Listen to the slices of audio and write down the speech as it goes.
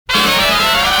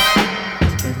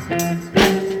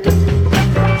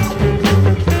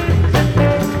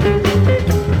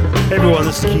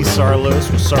is Keith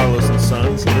Sarlos with Sarlos and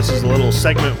Sons, and this is a little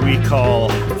segment we call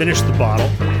Finish the Bottle,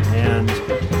 and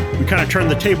we kind of turn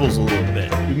the tables a little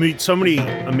bit. We meet so many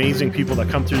amazing people that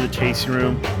come through the tasting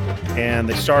room, and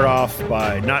they start off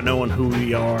by not knowing who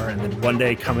we are, and then one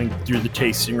day coming through the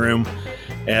tasting room,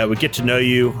 we get to know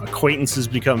you, acquaintances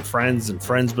become friends, and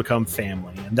friends become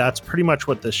family, and that's pretty much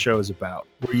what this show is about.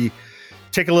 We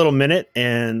take a little minute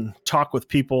and talk with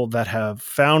people that have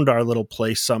found our little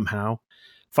place somehow,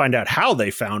 find out how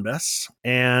they found us,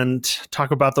 and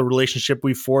talk about the relationship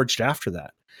we forged after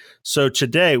that. So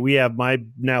today we have my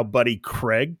now buddy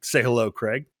Craig. Say hello,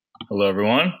 Craig. Hello,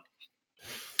 everyone.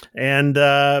 And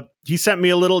he sent me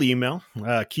a little email,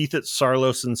 Keith at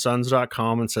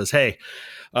sarlosandsons.com, and says, hey,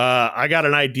 I got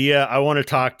an idea. I want to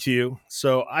talk to you.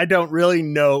 So I don't really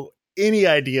know any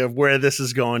idea of where this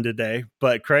is going today,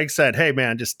 but Craig said, hey,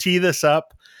 man, just tee this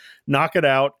up, knock it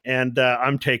out, and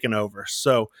I'm taking over.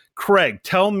 So Craig,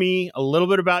 tell me a little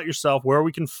bit about yourself, where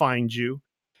we can find you,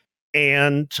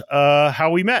 and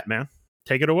how we met, man.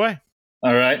 Take it away.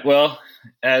 All right. Well,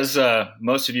 as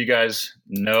most of you guys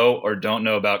know or don't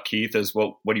know about Keith is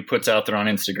what he puts out there on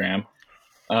Instagram.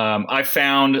 I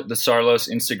found the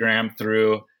Sarlos Instagram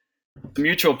through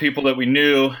mutual people that we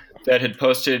knew that had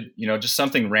posted, just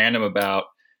something random about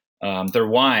their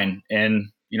wine. And,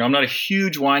 I'm not a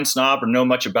huge wine snob or know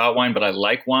much about wine, but I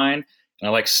like wine and I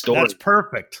like stories. That's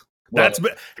perfect.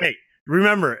 Hey,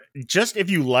 remember, just if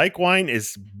you like wine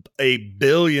is a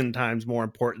billion times more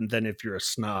important than if you're a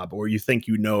snob or you think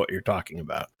you know what you're talking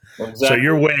about. Well, exactly. So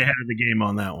you're way ahead of the game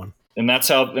on that one. And that's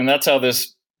how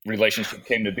this relationship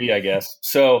came to be, I guess.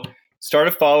 So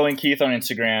started following Keith on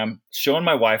Instagram, showing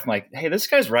my wife, I'm like, hey, this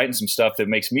guy's writing some stuff that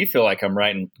makes me feel like I'm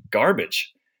writing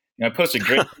garbage. I posted a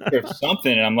great picture of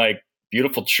something and I'm like,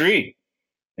 beautiful tree.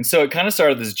 And so it kind of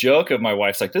started this joke of my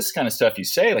wife's like, this is kind of stuff you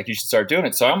say, like you should start doing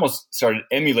it. So I almost started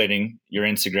emulating your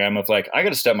Instagram of like, I got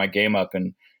to step my game up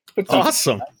and put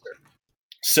awesome.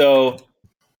 So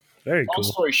very cool.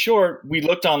 Long story short, we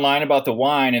looked online about the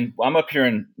wine, and I'm up here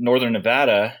in northern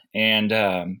Nevada, and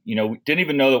we didn't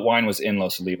even know that wine was in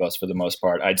Los Olivos for the most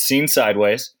part. I'd seen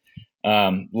Sideways,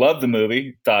 loved the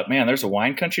movie, thought, man, there's a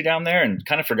wine country down there, and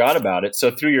kind of forgot about it.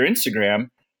 So through your Instagram,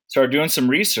 started doing some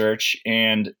research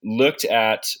and looked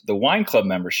at the wine club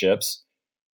memberships,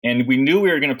 and we knew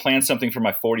we were going to plan something for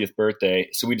my 40th birthday.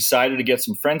 So we decided to get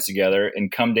some friends together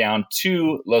and come down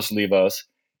to Los Olivos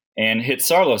and hit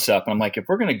Sarlos up. And I'm like, if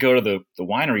we're going to go to the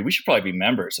winery, we should probably be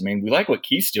members. I mean, we like what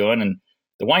Keith's doing, and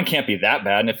the wine can't be that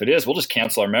bad. And if it is, we'll just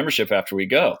cancel our membership after we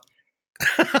go.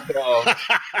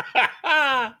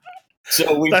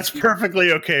 That's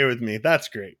perfectly okay with me. That's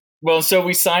great. Well, so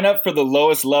we sign up for the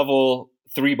lowest level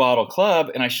 3-bottle club.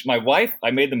 And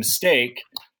I made the mistake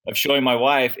of showing my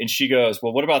wife, and she goes,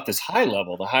 well, what about this high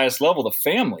level, the highest level, the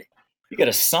family? You got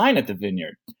to sign at the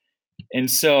vineyard.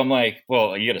 And so I'm like,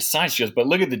 well, you got to sign. She goes, but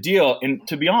look at the deal. And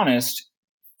to be honest,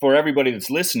 for everybody that's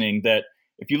listening, that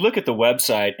if you look at the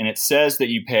website and it says that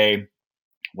you pay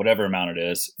whatever amount it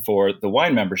is for the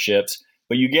wine memberships,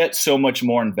 but you get so much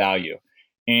more in value.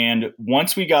 And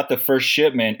once we got the first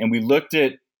shipment and we looked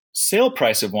at sale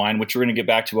price of wine, which we're going to get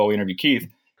back to while we interview Keith,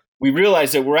 we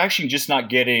realized that we're actually just not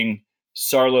getting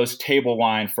Sarlos table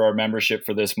wine for our membership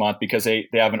for this month because they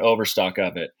have an overstock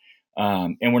of it.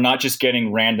 And we're not just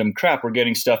getting random crap. We're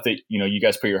getting stuff that, you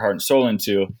guys put your heart and soul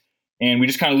into. And we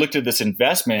just kind of looked at this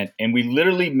investment, and we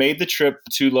literally made the trip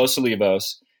to Los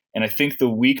Olivos. And I think the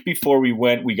week before we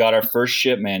went, we got our first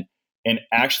shipment and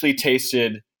actually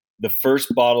tasted the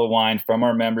first bottle of wine from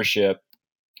our membership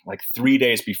like 3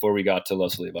 days before we got to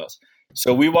Los Olivos.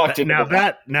 So we walked in. Now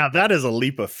that is a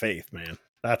leap of faith, man.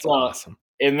 That's awesome.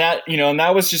 And that, and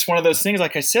that was just one of those things.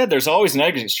 Like I said, there's always an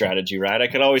exit strategy, right? I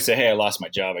could always say, hey, I lost my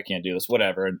job, I can't do this,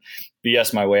 whatever, and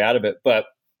BS my way out of it. But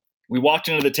we walked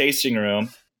into the tasting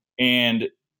room, and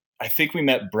I think we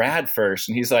met Brad first.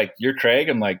 And he's like, you're Craig?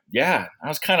 I'm like, yeah. I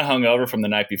was kind of hungover from the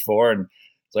night before. And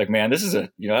it's like, man, this is I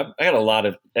got a lot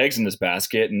of eggs in this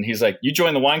basket. And he's like, you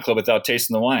joined the wine club without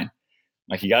tasting the wine.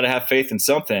 Like, you got to have faith in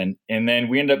something. And then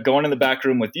we ended up going in the back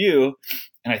room with you.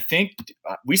 And I think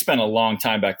we spent a long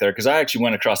time back there because I actually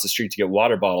went across the street to get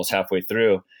water bottles halfway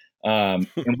through. And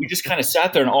we just kind of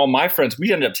sat there, and all my friends,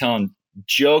 we ended up telling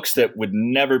jokes that would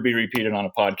never be repeated on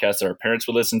a podcast that our parents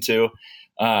would listen to.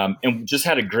 And just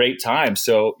had a great time.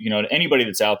 So, anybody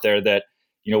that's out there that,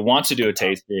 wants to do a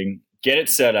tasting, get it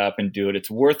set up and do it.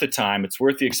 It's worth the time. It's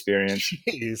worth the experience.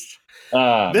 Jeez.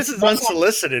 This is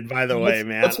unsolicited, by the way,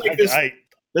 man.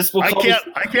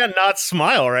 I can't not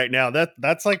smile right now.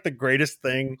 That's like the greatest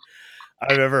thing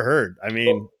I've ever heard. I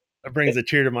mean, it brings a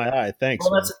tear to my eye. Thanks.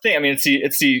 Well, that's the thing. I mean,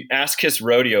 it's the Ass Kiss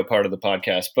Rodeo part of the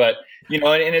podcast, but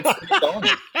and it's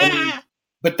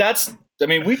but I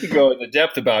mean, we could go into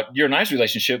depth about your and I's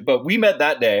relationship, but we met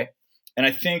that day. And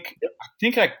I think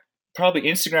I probably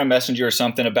Instagram messenger or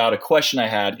something about a question I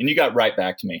had, and you got right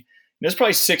back to me. And it was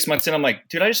probably 6 months in. I'm like,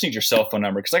 dude, I just need your cell phone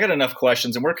number because I got enough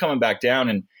questions, and we're coming back down.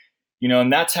 And,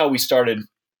 and that's how we started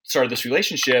this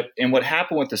relationship. And what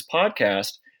happened with this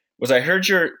podcast was I heard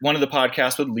one of the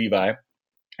podcasts with Levi,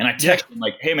 and I texted him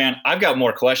like, hey man, I've got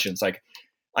more questions. Like,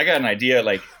 I got an idea.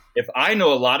 Like, if I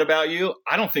know a lot about you,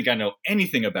 I don't think I know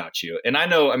anything about you. And I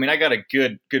got a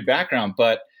good background,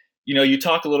 but you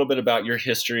talk a little bit about your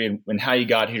history and how you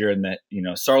got here, and that,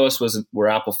 Sarlos were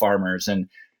apple farmers and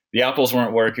the apples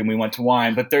weren't working. We went to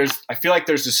wine, but I feel like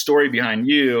there's a story behind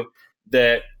you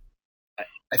that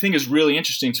I think is really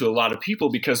interesting to a lot of people,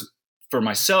 because for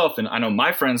myself, and I know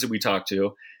my friends that we talk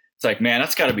to, it's like, man,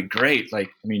 that's gotta be great. Like,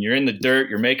 I mean, you're in the dirt,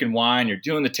 you're making wine, you're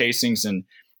doing the tastings, and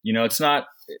it's not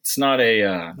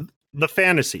the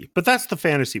fantasy, but that's the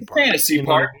fantasy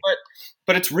part.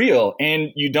 But it's real,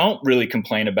 and you don't really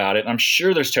complain about it. I'm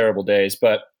sure there's terrible days,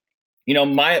 but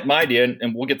my idea,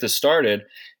 and we'll get this started,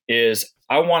 is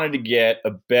I wanted to get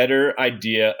a better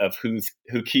idea of who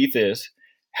Keith is,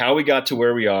 how we got to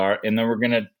where we are, and then we're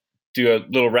going to do a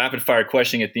little rapid fire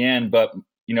questioning at the end. But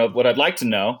what I'd like to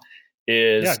know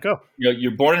is, go.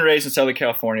 You're born and raised in Southern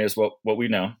California, is what we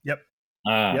know. Yep.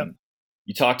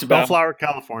 You talked about Bellflower,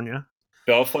 California.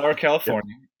 Yep.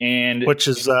 And which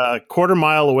is a quarter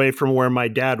mile away from where my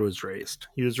dad was raised.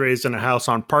 He was raised in a house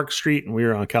on Park Street, and we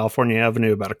were on California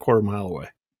Avenue, about a quarter mile away.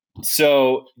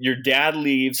 So your dad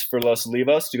leaves for Los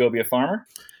Olivos to go be a farmer?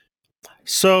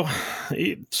 So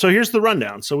here's the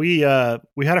rundown. So we had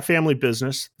a family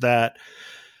business that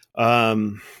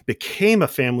became a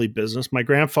family business. My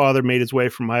grandfather made his way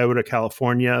from Iowa to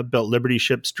California, built Liberty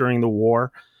ships during the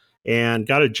war, and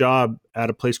got a job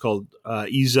at a place called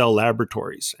Ezel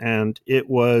Laboratories. And it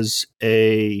was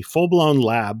a full-blown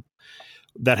lab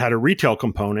that had a retail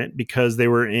component because they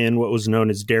were in what was known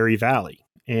as Dairy Valley.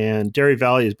 And Dairy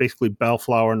Valley is basically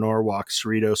Bellflower, Norwalk,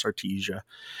 Cerritos, Artesia.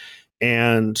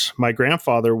 And my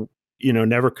grandfather,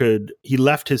 he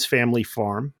left his family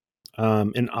farm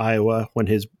in Iowa when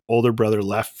his older brother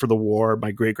left for the war.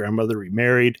 My great-grandmother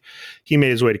remarried. He made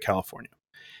his way to California.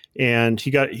 And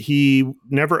he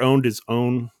never owned his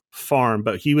own farm,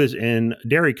 but he was in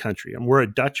dairy country. And we're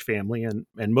a Dutch family, and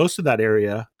most of that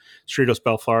area, Cerritos,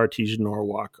 Bellflower, Artesia,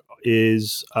 Norwalk,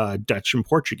 is Dutch and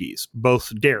Portuguese,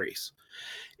 both dairies.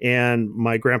 And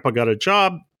my grandpa got a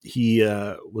job. He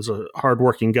was a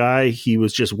hardworking guy. He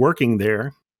was just working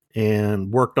there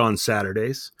and worked on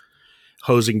Saturdays,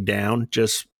 hosing down,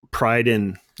 just pride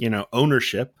in,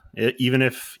 ownership. Even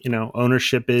if,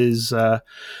 ownership is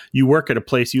you work at a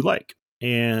place you like,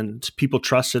 and people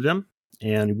trusted him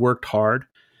and worked hard.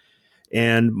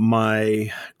 And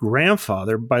my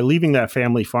grandfather, by leaving that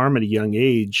family farm at a young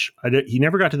age, he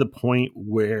never got to the point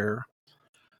where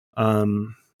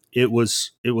it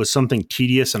was something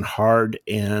tedious and hard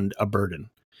and a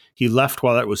burden. He left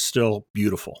while it was still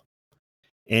beautiful.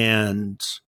 And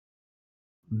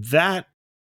that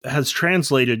has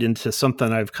translated into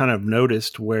something I've kind of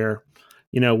noticed where,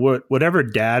 whatever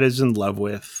dad is in love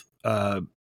with,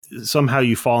 somehow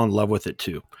you fall in love with it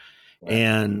too. Right.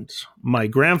 And my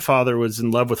grandfather was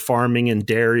in love with farming and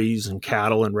dairies and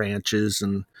cattle and ranches,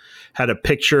 and had a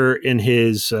picture in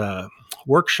his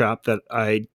workshop that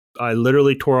I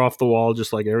literally tore off the wall,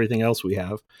 just like everything else we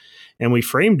have. And we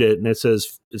framed it, and it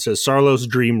says Sarlos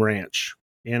Dream Ranch.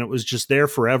 And it was just there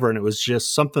forever. And it was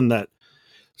just something that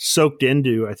soaked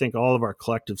into, I think, all of our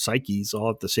collective psyches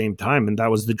all at the same time. And that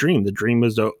was the dream. The dream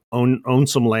was to own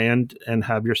some land and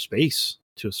have your space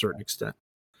to a certain extent.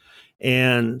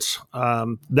 And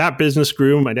that business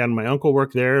grew. My dad and my uncle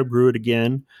worked there, grew it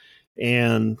again.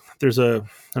 And there's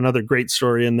another great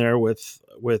story in there with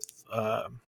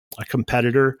a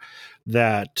competitor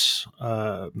that,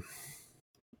 I'll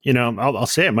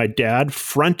say it. My dad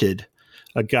fronted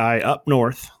a guy up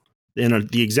north in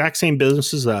the exact same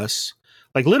business as us,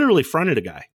 like literally fronted a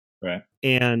guy, right?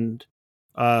 And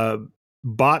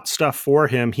bought stuff for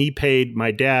him. He paid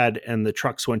my dad, and the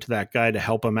trucks went to that guy to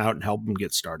help him out and help him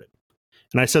get started.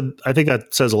 And I said, I think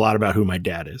that says a lot about who my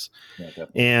dad is. Yeah,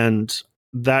 and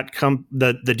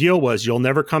the deal was, you'll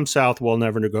never come south, we'll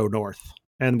never go north.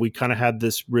 And we kind of had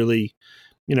this really,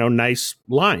 nice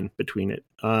line between it.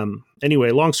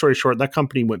 Anyway, long story short, that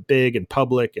company went big and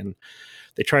public, and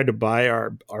they tried to buy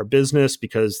our business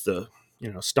because the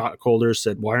stockholders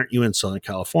said, why aren't you in Southern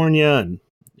California? And,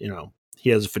 he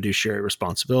has a fiduciary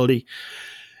responsibility.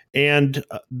 And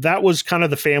that was kind of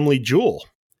the family jewel.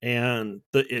 And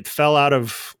it fell out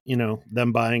of,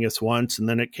 them buying us once, and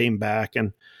then it came back.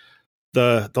 And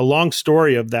the long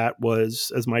story of that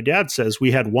was, as my dad says,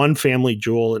 we had one family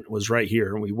jewel and it was right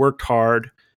here, and we worked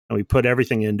hard and we put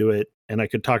everything into it. And I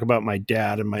could talk about my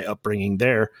dad and my upbringing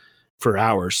there for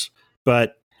hours,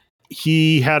 but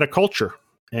he had a culture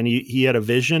and he had a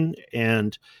vision,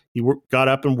 and he got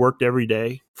up and worked every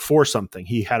day for something.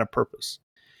 He had a purpose.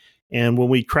 And when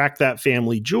we cracked that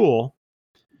family jewel,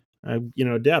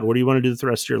 Dad, what do you want to do with the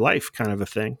rest of your life? Kind of a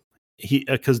thing.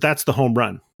 Because that's the home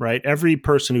run, right? Every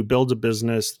person who builds a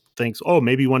business thinks, oh,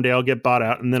 maybe one day I'll get bought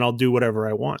out and then I'll do whatever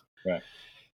I want. Right.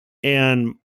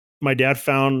 And my dad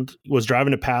was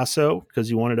driving to Paso because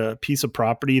he wanted a piece of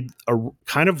property,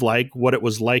 kind of like what it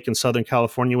was like in Southern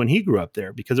California when he grew up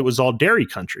there, because it was all dairy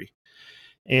country.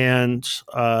 And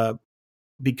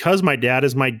because my dad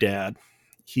is my dad,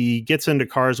 he gets into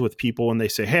cars with people and they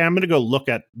say, hey, I'm going to go look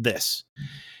at this.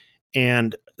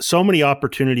 And so many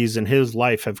opportunities in his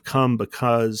life have come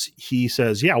because he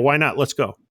says, yeah, why not? Let's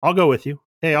go. I'll go with you.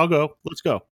 Hey, I'll go. Let's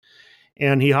go.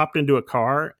 And he hopped into a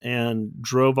car and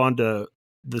drove onto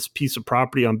this piece of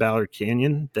property on Ballard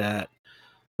Canyon that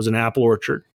was an apple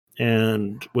orchard,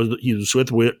 and he was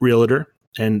with a realtor.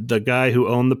 And the guy who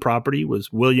owned the property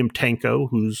was William Tanko,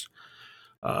 whose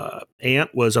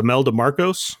aunt was Imelda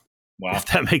Marcos. Wow. If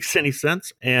that makes any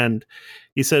sense. And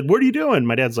he said, what are you doing?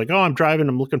 My dad's like, oh, I'm driving.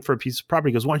 I'm looking for a piece of property.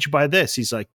 He goes, why don't you buy this?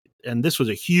 He's like, and this was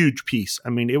a huge piece.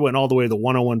 I mean, it went all the way to the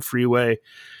 101 freeway. It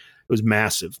was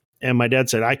massive. And my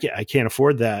dad said, I can't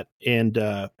afford that. And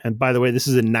by the way, this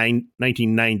is in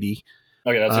 1990.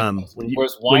 Okay, that's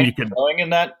was wine growing in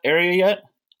that area yet?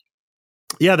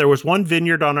 Yeah, there was one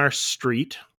vineyard on our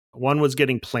street. One was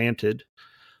getting planted.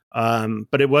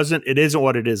 But it isn't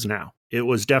what it is now. It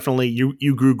was definitely,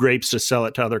 you grew grapes to sell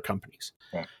it to other companies.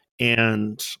 Right.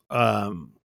 And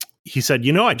he said,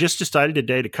 I just decided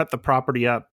today to cut the property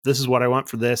up. This is what I want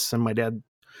for this. And my dad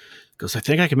goes, I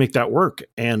think I can make that work.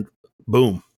 And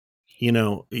boom,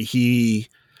 he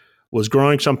was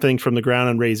growing something from the ground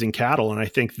and raising cattle. And I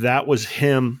think that was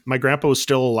him. My grandpa was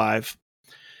still alive.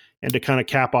 And to kind of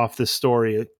cap off this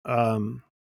story, I'm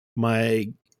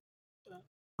going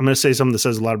to say something that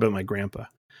says a lot about my grandpa.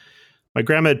 My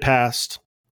grandma had passed,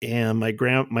 and my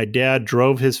dad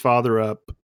drove his father up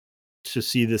to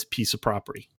see this piece of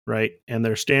property, right? And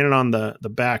they're standing on the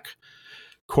back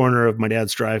corner of my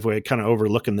dad's driveway, kind of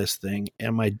overlooking this thing.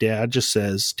 And my dad just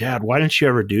says, Dad, why didn't you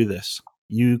ever do this?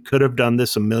 You could have done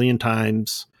this a million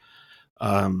times.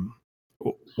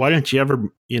 Why didn't you ever,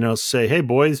 say, hey,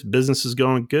 boys, business is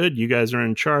going good. You guys are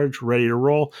in charge, ready to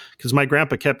roll. Because my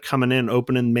grandpa kept coming in,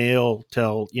 opening mail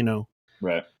till,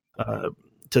 right.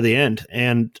 To the end.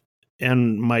 And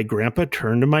my grandpa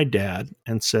turned to my dad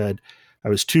and said, I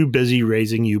was too busy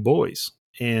raising you boys.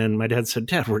 And my dad said,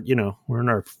 Dad, we're in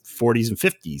our 40s and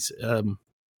 50s.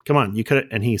 Come on, you could.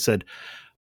 And he said,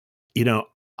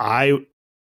 I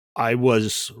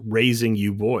was raising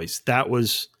you boys. That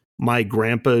was my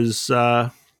grandpa's,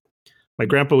 my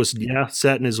grandpa was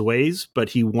set in his ways, but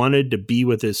he wanted to be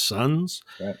with his sons.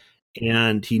 Right.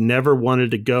 And he never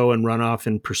wanted to go and run off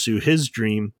and pursue his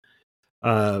dream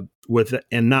and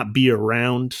not be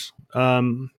around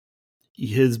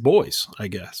his boys, I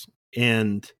guess.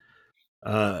 And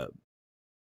a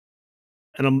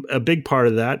big part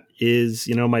of that is,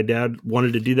 my dad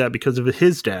wanted to do that because of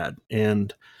his dad.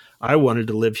 And I wanted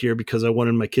to live here because I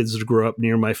wanted my kids to grow up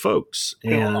near my folks.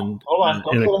 And hold on.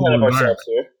 Don't get ahead of ourselves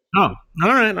here. Oh,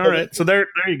 all right. So there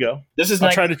you go.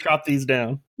 I'll try to chop these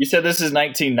down. You said this is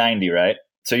 1990, right?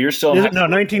 So you're still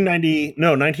 1990.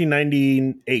 No,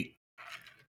 1998.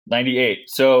 98.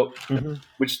 So,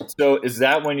 so is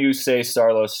that when you say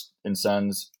Sarlos and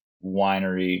Sons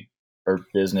Winery or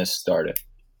business started?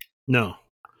 No,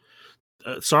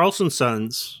 Sarlos and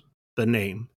Sons, the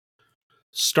name,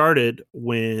 started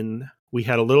when we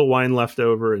had a little wine left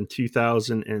over in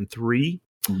 2003.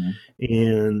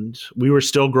 And we were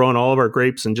still growing all of our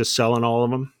grapes and just selling all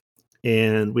of them.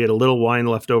 And we had a little wine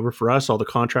left over for us. All the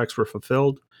contracts were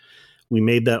fulfilled. We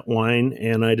made that wine,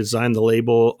 and I designed the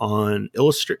label on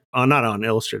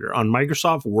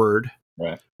Microsoft Word,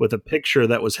 right, with a picture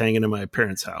that was hanging in my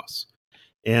parents' house.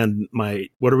 And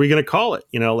what are we going to call it?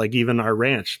 Like even our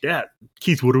ranch, Dad,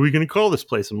 Keith, what are we going to call this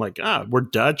place? I'm like, we're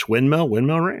Dutch Windmill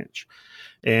Ranch.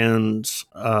 And,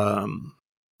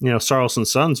 Sarlos and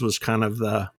Sons was kind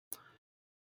of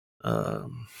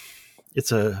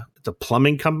it's a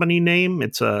plumbing company name.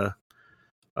 It's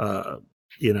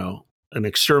an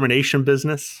extermination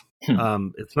business.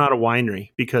 It's not a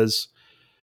winery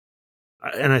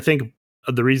and I think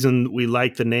the reason we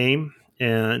like the name,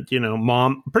 and,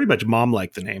 mom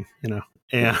liked the name,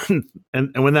 and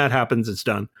when that happens, it's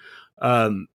done.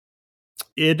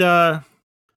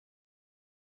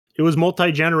 it was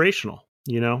multi-generational.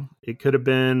 It could have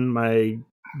been my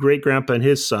great grandpa and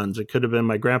his sons. It could have been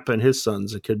my grandpa and his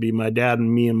sons. It could be my dad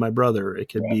and me and my brother. It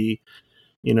could be,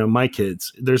 my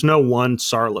kids. There's no one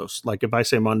Sarlos. Like if I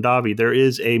say Mondavi, there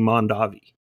is a Mondavi.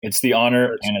 It's the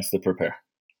honor and it's the prepare.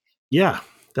 Yeah,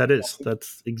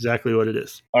 that's exactly what it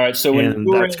is. All right. So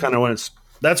that's kind of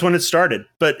that's when it started,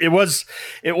 but it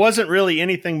wasn't really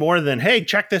anything more than, hey,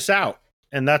 check this out.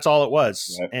 And that's all it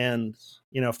was. Right. And,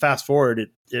 fast forward,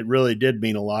 it really did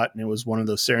mean a lot. And it was one of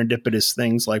those serendipitous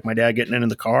things, like my dad getting in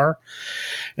the car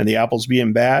and the apples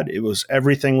being bad.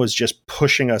 Everything was just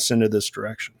pushing us into this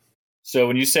direction. So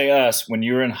when you say us, when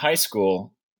you were in high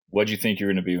school, what did you think you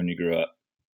were going to be when you grew up?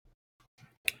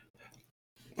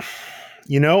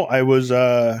 I was,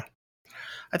 I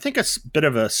think a bit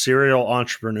of a serial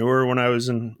entrepreneur when I was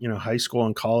in, high school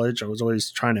and college. I was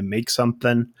always trying to make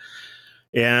something.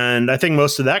 And I think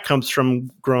most of that comes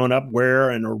from growing up where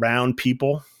and around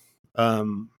people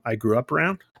I grew up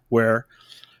around, where,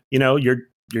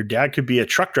 your dad could be a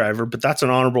truck driver, but that's an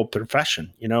honorable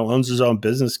profession, owns his own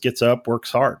business, gets up,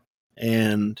 works hard.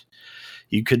 And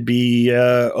you could be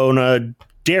own a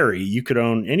dairy. You could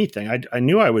own anything. I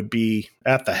knew I would be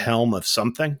at the helm of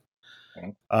something.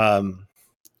 I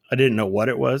didn't know what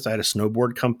it was. I had a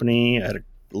snowboard company. I had a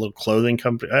little clothing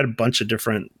company. I had a bunch of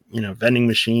different, vending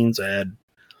machines. I had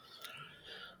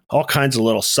all kinds of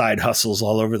little side hustles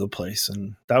all over the place.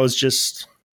 And that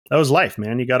was life,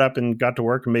 man. You got up and got to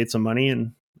work and made some money.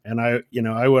 And I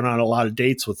went on a lot of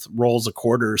dates with rolls of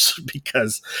quarters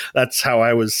because that's how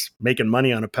I was making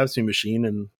money on a Pepsi machine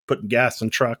and putting gas in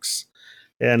trucks.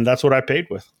 And that's what I paid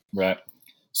with. Right.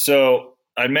 So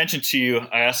I mentioned to you,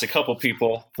 I asked a couple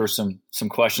people for some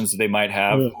questions that they might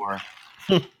have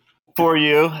for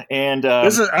you. And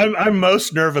I'm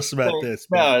most nervous about this.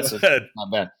 No, it's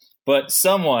not bad. But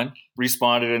someone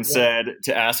responded and said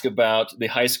to ask about the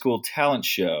high school talent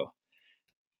show.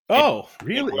 Oh,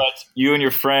 really? What you and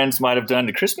your friends might have done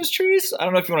to Christmas trees? I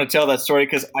don't know if you want to tell that story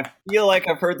because I feel like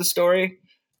I've heard the story.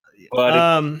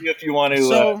 But if you want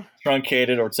to truncate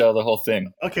it or tell the whole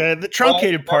thing. Okay, the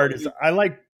truncated part is I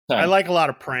like a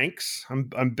lot of pranks.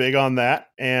 I'm big on that.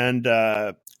 And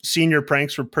senior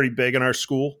pranks were pretty big in our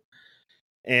school.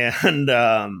 And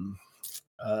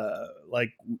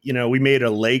we made a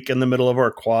lake in the middle of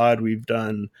our quad. We've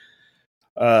done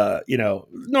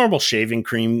normal shaving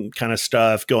cream kind of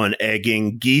stuff, going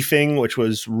egging, geefing, which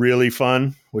was really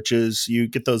fun, which is you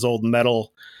get those old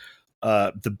metal,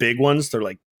 the big ones. They're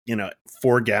like,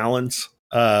 4 gallons.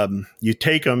 You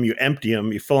take them, you empty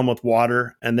them, you fill them with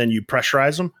water, and then you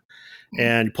pressurize them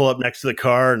and you pull up next to the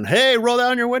car and, hey, roll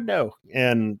down your window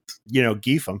and,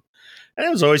 geef them. And it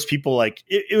was always people like,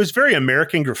 it was very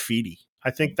American Graffiti.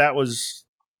 I think that was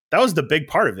the big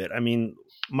part of it. I mean,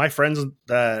 my friends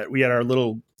that we had our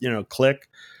little, clique,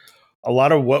 a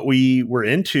lot of what we were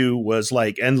into was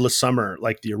like Endless Summer,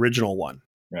 like the original one,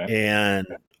 right. And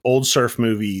old surf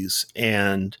movies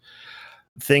and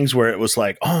things where it was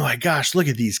like, oh my gosh, look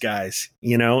at these guys.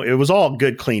 It was all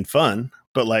good, clean fun,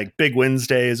 but like Big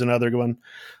Wednesday is another one.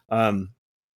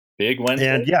 Big Wednesday.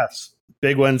 And yes,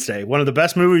 Big Wednesday, one of the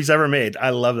best movies ever made.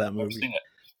 I love that movie.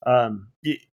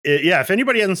 If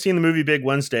anybody hasn't seen the movie Big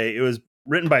Wednesday, it was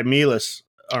written by Milos,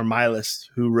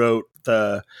 who wrote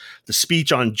the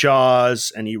speech on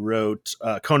Jaws, and he wrote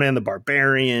Conan the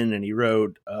Barbarian, and he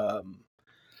wrote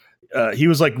he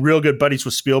was like real good buddies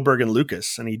with Spielberg and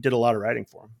Lucas, and he did a lot of writing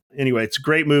for him. Anyway, it's a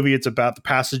great movie. It's about the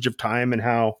passage of time and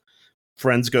how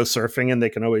friends go surfing, and they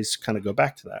can always kind of go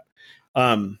back to that.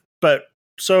 But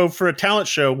so for a talent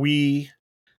show,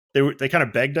 they kind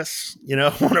of begged us,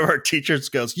 one of our teachers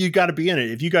goes, you got to be in it.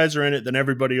 If you guys are in it, then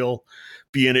everybody will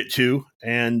be in it too.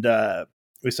 And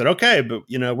we said, okay, but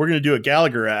we're going to do a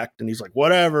Gallagher act. And he's like,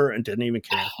 whatever. And didn't even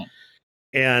care.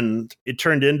 And it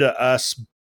turned into us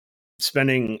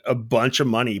spending a bunch of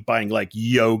money buying like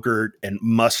yogurt and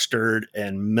mustard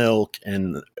and milk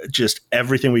and just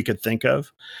everything we could think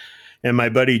of. And my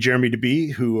buddy, Jeremy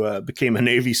DeBee, who became a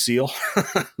Navy SEAL,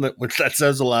 which that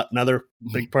says a lot, another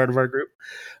big part of our group,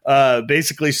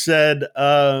 basically said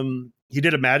he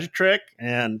did a magic trick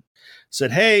and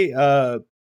said, hey,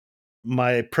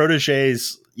 my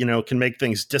proteges, can make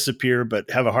things disappear,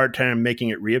 but have a hard time making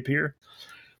it reappear.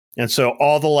 And so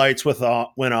all the lights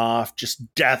went off,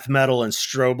 just death metal and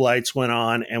strobe lights went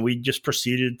on. And we just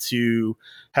proceeded to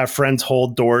have friends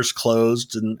hold doors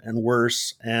closed and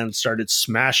worse, and started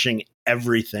smashing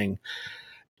everything.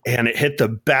 And it hit the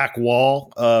back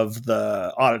wall of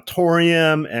the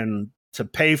auditorium. And to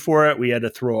pay for it, we had to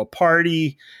throw a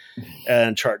party.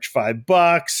 and charge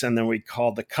 $5. And then we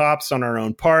called the cops on our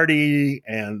own party.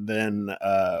 And then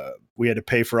we had to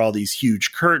pay for all these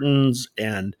huge curtains.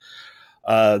 And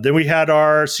then we had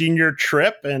our senior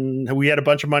trip and we had a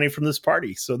bunch of money from this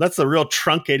party. So that's a real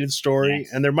truncated story.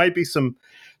 Nice. And there might be some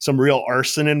real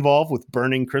arson involved with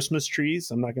burning Christmas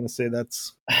trees. I'm not going to say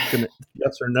that's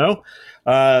yes or no.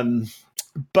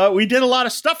 But we did a lot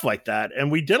of stuff like that.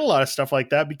 And we did a lot of stuff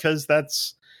like that because I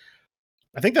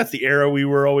think that's the era we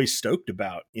were always stoked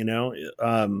about, when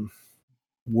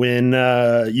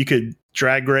you could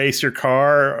drag race your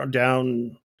car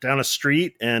down a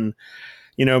street. And,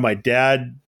 my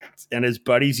dad and his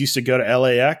buddies used to go to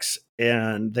LAX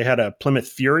and they had a Plymouth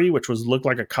Fury, which looked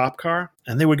like a cop car.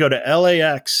 And they would go to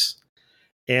LAX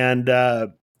and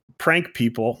prank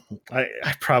people. I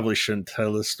probably shouldn't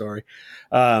tell this story,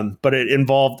 but it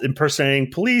involved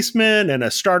impersonating policemen and a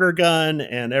starter gun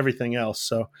and everything else.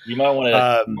 So you might want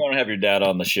to have your dad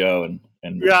on the show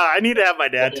and yeah, I need to have my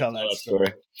dad tell that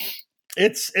story.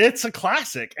 It's a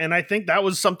classic, and I think that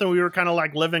was something we were kind of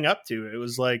like living up to. It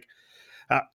was like,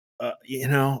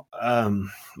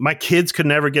 my kids could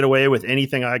never get away with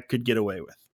anything I could get away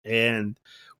with, and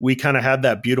we kind of had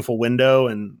that beautiful window.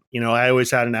 And, I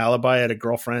always had an alibi. I had a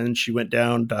girlfriend. She went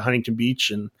down to Huntington Beach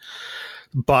and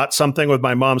bought something with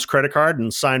my mom's credit card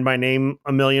and signed my name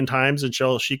a million times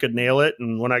until she could nail it.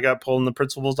 And when I got pulled in the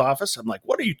principal's office, I'm like,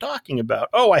 what are you talking about?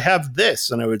 Oh, I have this.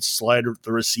 And I would slide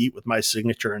the receipt with my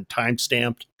signature and time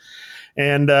stamped.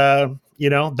 And,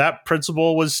 that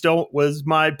principal was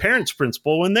my parents'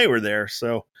 principal when they were there.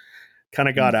 So kind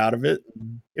of got out of it.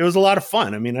 It was a lot of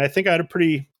fun. I mean, I think I had a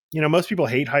pretty, most people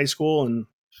hate high school, and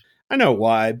I know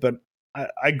why, but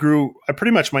I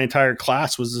pretty much my entire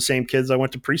class was the same kids I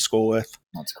went to preschool with.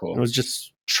 That's cool. I was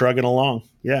just trugging along.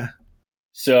 Yeah.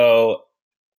 So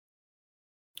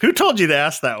who told you to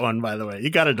ask that one, by the way? You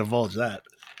got to divulge that.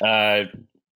 I'll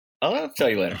tell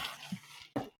you later.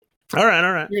 All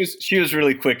right. She was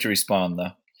really quick to respond,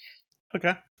 though.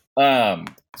 Okay.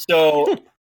 So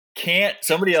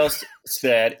somebody else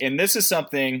said, and this is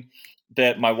something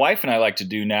that my wife and I like to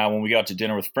do now when we go out to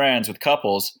dinner with friends, with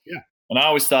couples. Yeah. And I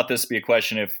always thought this would be a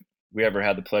question if we ever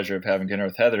had the pleasure of having dinner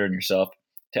with Heather and yourself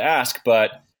to ask.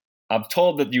 But I'm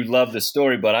told that you love this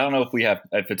story, but I don't know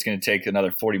if it's going to take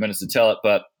another 40 minutes to tell it.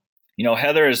 But,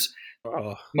 Heather is,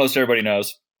 most everybody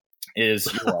knows, is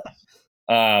your wife.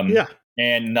 Yeah.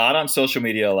 And not on social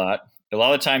media a lot. A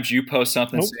lot of times you post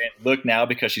something saying, look now,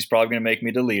 because she's probably going to make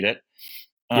me delete it.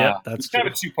 Yeah, that's kind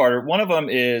of a two-parter. One of them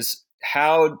is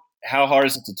how hard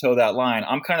is it to toe that line?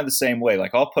 I'm kind of the same way.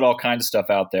 Like, I'll put all kinds of stuff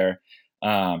out there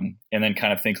and then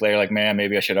kind of think later, like, man,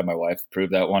 maybe I should have my wife approve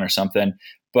that one or something.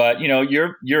 But,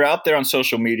 you're out there on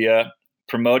social media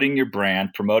promoting your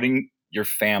brand, promoting your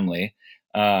family,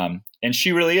 and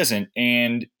she really isn't.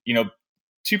 And,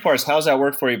 two parts, how's that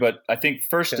work for you? But I think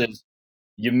first is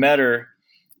you met her.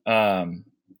 Well,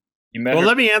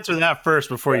 let me answer that first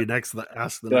before you ask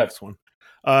the next one.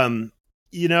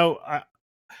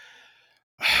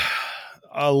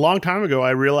 A long time ago,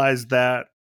 I realized that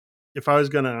if I was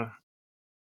going to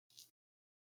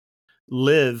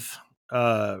live,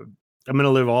 I'm going to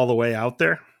live all the way out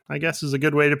there, I guess is a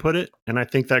good way to put it. And I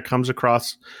think that comes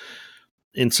across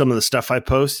in some of the stuff I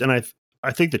post. And I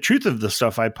think the truth of the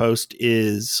stuff I post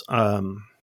is,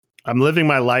 I'm living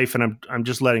my life and I'm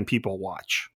just letting people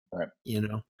watch, right.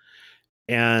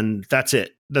 And that's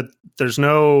it. That there's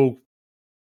no,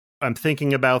 I'm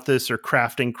thinking about this or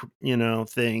crafting,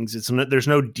 things. There's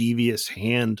no devious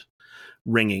hand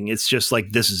wringing. It's just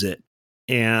like, this is it.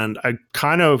 And I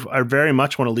very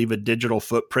much want to leave a digital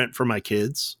footprint for my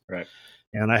kids. Right.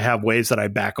 And I have ways that I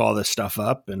back all this stuff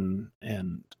up and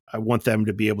I want them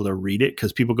to be able to read it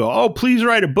because people go, oh, please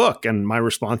write a book. And my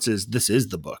response is, this is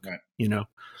the book, right.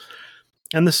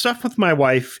 And the stuff with my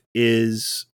wife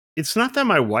is, it's not that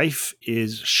my wife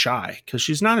is shy because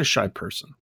she's not a shy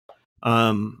person.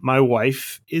 My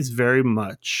wife is very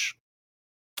much,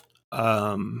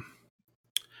 how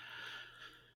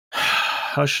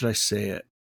should I say it?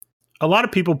 A lot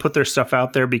of people put their stuff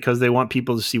out there because they want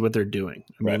people to see what they're doing.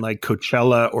 I mean, like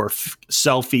Coachella or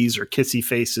selfies or kissy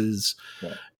faces.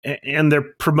 Right. And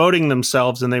they're promoting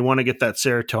themselves and they want to get that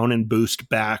serotonin boost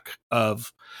back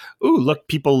of, ooh, look,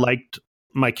 people liked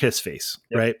my kiss face,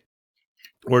 right?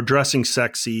 Or dressing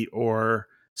sexy or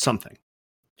something.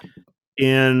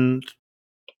 And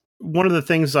one of the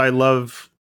things I love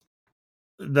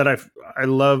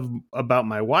about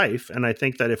my wife, and I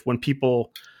think that when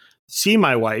people see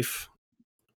my wife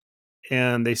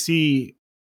and they see,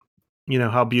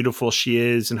 how beautiful she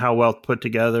is and how well put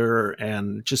together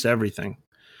and just everything,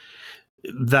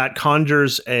 that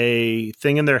conjures a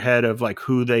thing in their head of like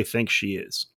who they think she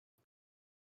is.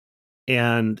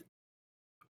 And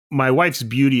my wife's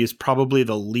beauty is probably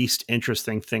the least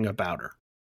interesting thing about her.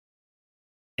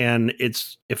 And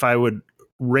it's, if I would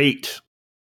rate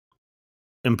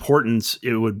importance,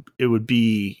 it would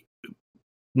be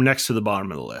next to the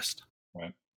bottom of the list.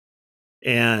 Right.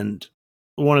 And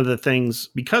one of the things,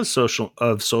 because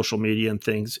social media and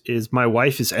things, is my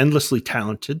wife is endlessly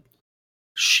talented.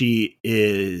 She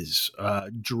is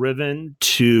driven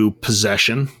to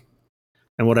possession.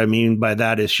 And what I mean by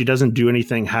that is she doesn't do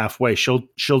anything halfway.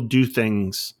 She'll do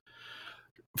things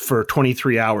for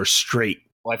 23 hours straight.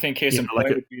 Well, I think case in point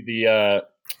would be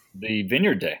the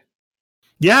Vineyard Day.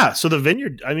 Yeah. So the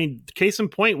Vineyard, I mean, case in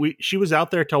point, she was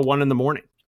out there till 1 a.m.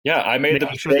 Yeah, I made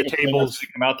the tables to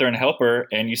come out there and help her,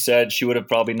 and you said she would have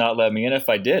probably not let me in if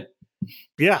I did.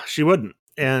 Yeah, she wouldn't.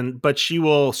 But she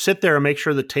will sit there and make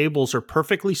sure the tables are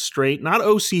perfectly straight, not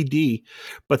OCD,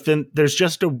 but then there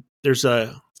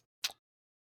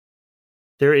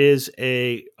is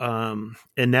a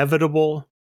inevitable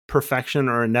perfection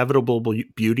or inevitable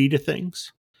beauty to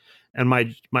things. And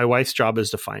my wife's job is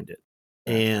to find it.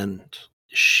 And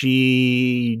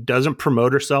she doesn't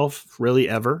promote herself really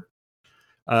ever.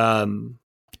 And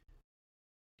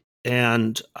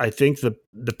I think the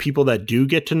people that do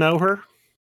get to know her,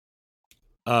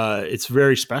 it's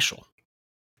very special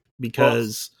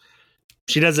because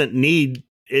she doesn't need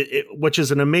it, which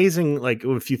is an amazing, like,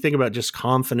 if you think about just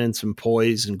confidence and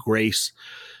poise and grace,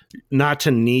 not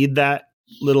to need that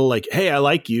little, like, hey, I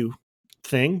like you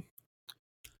thing.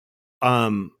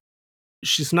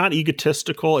 She's not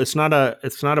egotistical. It's not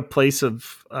a place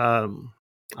of,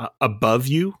 above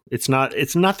you. It's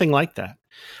nothing like that.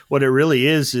 What it really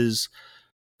is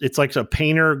it's like a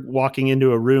painter walking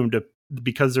into a room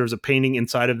because there's a painting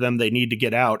inside of them, they need to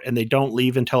get out, and they don't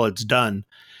leave until it's done.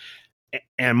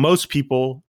 And most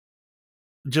people,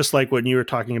 just like when you were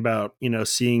talking about,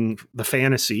 seeing the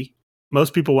fantasy,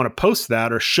 most people want to post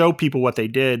that or show people what they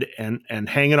did and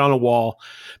hang it on a wall,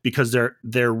 because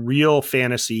their real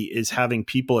fantasy is having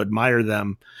people admire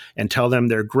them and tell them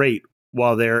they're great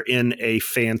while they're in a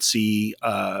fancy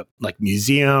like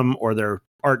museum, or their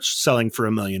art's selling for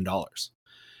 $1 million.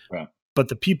 Right. But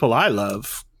the people I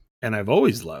love, and I've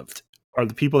always loved, are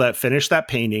the people that finish that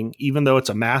painting, even though it's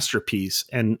a masterpiece,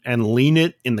 and lean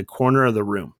it in the corner of the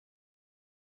room.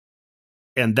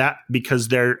 And that, because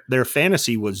their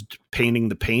fantasy was painting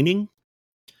the painting,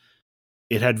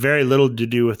 it had very little to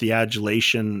do with the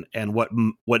adulation and what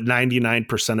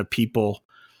 99% of people,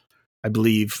 I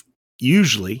believe,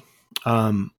 usually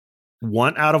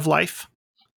want out of life.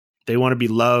 They want to be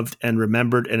loved and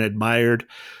remembered and admired.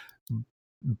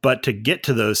 But to get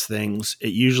to those things,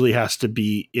 it usually has to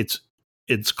be, it's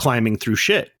climbing through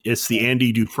shit. It's the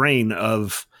Andy Dufresne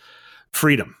of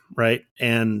freedom, right?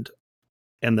 And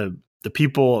the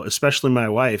people, especially my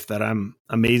wife, that I'm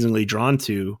amazingly drawn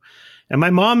to, and my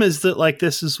mom is like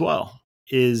this as well,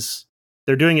 is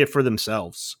they're doing it for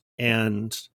themselves.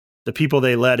 And the people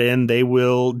they let in, they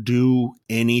will do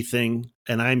anything,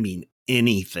 and I mean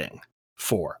anything,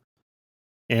 for.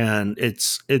 And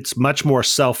it's much more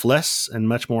selfless and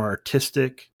much more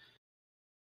artistic.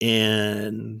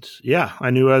 And yeah, I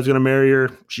knew I was going to marry her,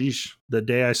 the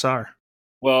day I saw her.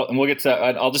 Well, and we'll get to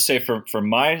that. I'll just say from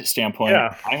my standpoint,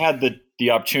 yeah. I had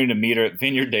the opportunity to meet her at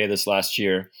Vineyard Day this last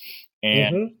year.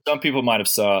 And some people might have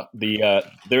saw there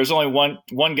was only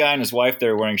one guy and his wife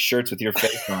there wearing shirts with your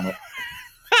face on it.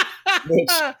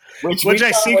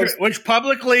 Which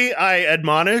publicly I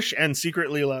admonish and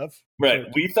secretly love. Right.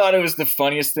 We thought it was the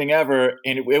funniest thing ever.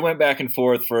 And it went back and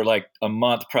forth for like a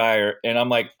month prior. And I'm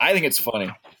like, I think it's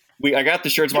funny. I got the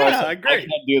shirts. Great. I can't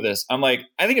do this. I'm like,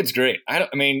 I think it's great.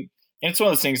 And it's one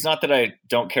of those things, not that I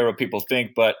don't care what people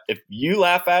think, but if you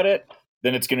laugh at it,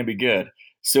 then it's going to be good.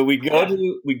 So we go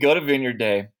to Vineyard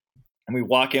Day, and we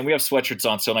walk in. We have sweatshirts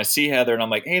on still, and I see Heather, and I'm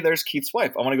like, hey, there's Keith's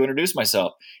wife. I want to go introduce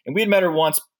myself. And we had met her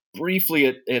once briefly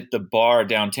at the bar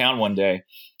downtown one day.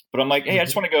 But I'm like, hey, I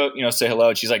just want to go, say hello.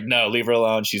 And she's like, no, leave her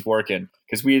alone. She's working.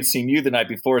 Because we had seen you the night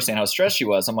before saying how stressed she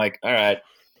was. I'm like, all right.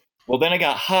 Well, then I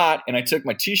got hot, and I took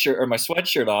my T-shirt or my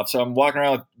sweatshirt off. So I'm walking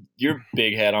around with your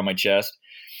big head on my chest.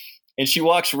 And she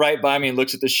walks right by me and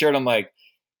looks at the shirt. I'm like,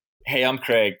 hey, I'm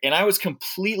Craig. And I was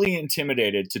completely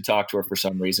intimidated to talk to her for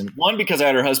some reason. One, because I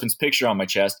had her husband's picture on my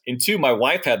chest. And two, my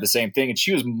wife had the same thing, and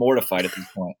she was mortified at this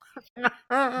point.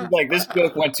 Like, this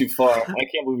joke went too far. I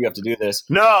can't believe we have to do this.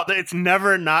 No, it's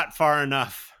never not far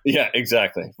enough. Yeah,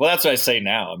 exactly. Well, that's what I say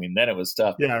now. Then it was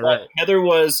tough. Yeah, right. Heather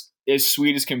was as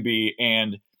sweet as can be,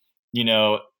 and,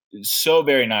 so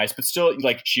very nice. But still,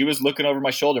 like, she was looking over my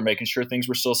shoulder, making sure things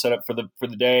were still set up for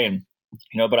the day. And,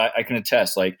 but I can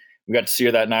attest, like, we got to see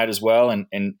her that night as well,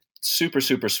 and super,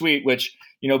 super sweet, which,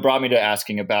 brought me to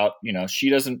asking about, she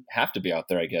doesn't have to be out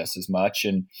there, I guess, as much.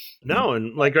 And no,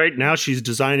 and like right now she's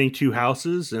designing 2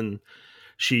 houses, and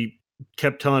she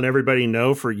kept telling everybody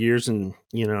no for years, and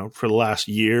for the last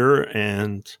year,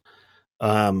 and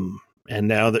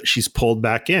now that she's pulled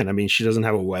back in, I mean, she doesn't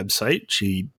have a website.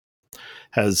 She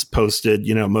has posted,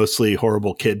 mostly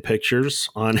horrible kid pictures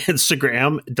on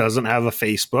Instagram. It doesn't have a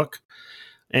Facebook.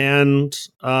 And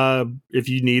if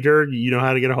you need her, you know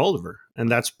how to get a hold of her.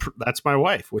 And that's my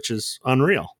wife, which is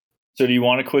unreal. So do you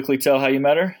want to quickly tell how you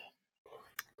met her?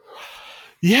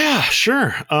 Yeah,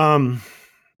 sure. I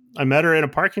met her in a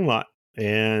parking lot,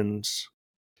 and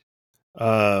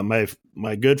my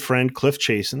good friend Cliff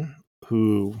Chasen,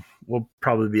 who will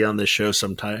probably be on this show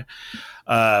sometime,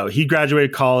 he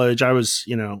graduated college. I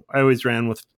always ran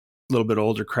with a little bit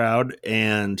older crowd,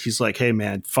 and he's like, "Hey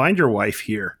man, find your wife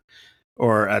here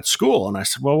or at school." And I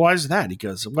said, "Well, why is that?" He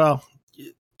goes, "Well,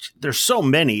 there's so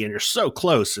many and you're so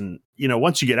close. And,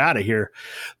 once you get out of here,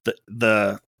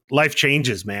 the life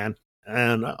changes, man."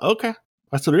 And okay.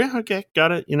 I said, "Yeah, okay,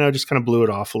 got it." Just kind of blew it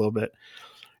off a little bit.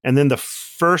 And then the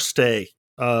first day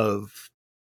of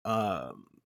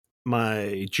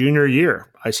my junior year,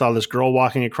 I saw this girl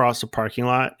walking across the parking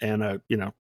lot, and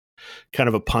kind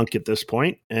of a punk at this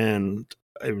point, and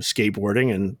I was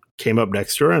skateboarding and came up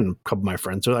next to her, and a couple of my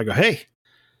friends were like, I go, "Hey,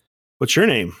 what's your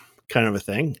name?" kind of a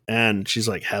thing. And she's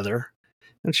like, "Heather."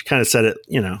 And she kind of said it,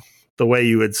 the way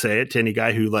you would say it to any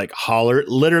guy who like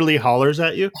literally hollers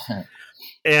at you.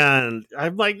 And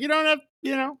I'm like, you don't have,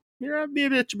 you don't have to be a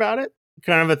bitch about it,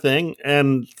 kind of a thing.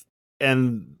 And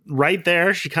right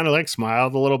there, she kind of like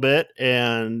smiled a little bit,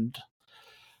 and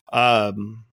I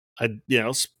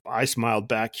smiled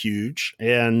back huge.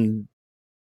 And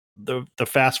the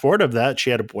fast forward of that, she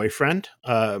had a boyfriend,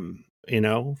 a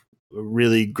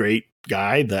really great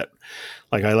guy that,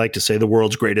 like I like to say, the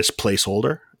world's greatest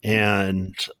placeholder.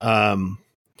 And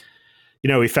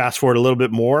we fast forward a little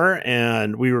bit more,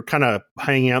 and we were kind of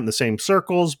hanging out in the same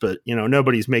circles, but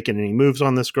nobody's making any moves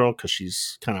on this girl because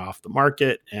she's kind of off the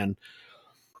market. And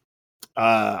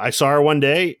I saw her one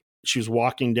day. She was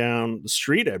walking down the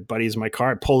street. I had buddies in my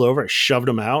car. I pulled over. I shoved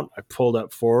him out. I pulled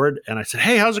up forward, and I said,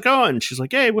 "Hey, how's it going?" She's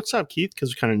like, "Hey, what's up, Keith?" Because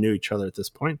we kind of knew each other at this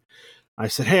point. I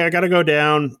said, "Hey, I got to go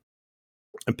down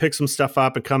and pick some stuff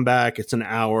up and come back. It's an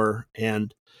hour.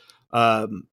 And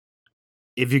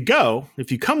if you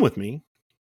come with me,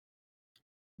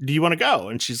 do you want to go?"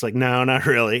 And she's like, "No, not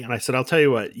really." And I said, "I'll tell you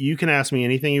what, you can ask me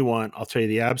anything you want. I'll tell you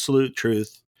the absolute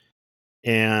truth,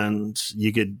 and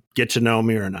you could get to know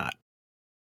me or not."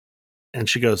 And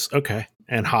she goes, "Okay,"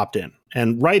 and hopped in.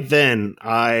 And right then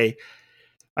I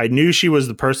knew she was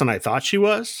the person I thought she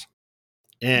was,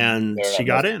 and she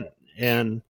got in.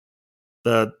 And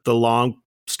the long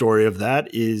story of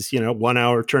that is, 1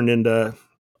 hour turned into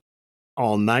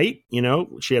all night.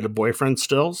 She had a boyfriend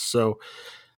still. So,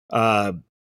 that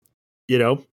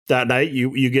night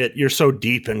you're so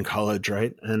deep in college,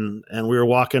 right? And we were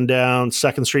walking down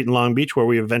 2nd Street in Long Beach, where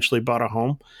we eventually bought a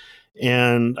home.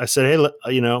 And I said, "Hey,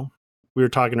 we were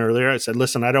talking earlier. I said,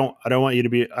 listen, I don't want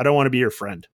to be your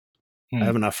friend. I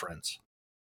have enough friends."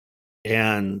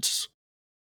 And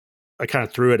I kind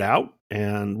of threw it out,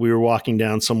 and we were walking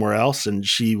down somewhere else, and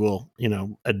she will,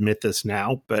 admit this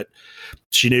now, but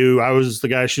she knew I was the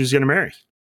guy she was going to marry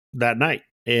that night.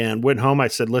 And went home. I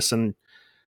said, "Listen,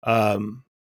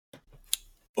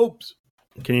 oops,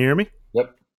 can you hear me?"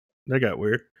 Yep. That got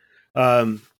weird.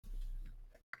 I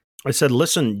said,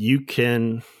 "Listen, you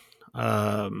can,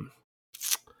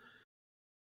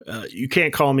 you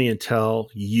can't call me until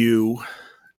you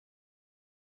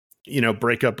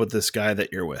break up with this guy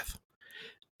that you're with."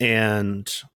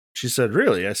 And she said,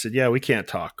 "Really?" I said, "Yeah, we can't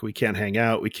talk. We can't hang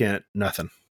out. We can't,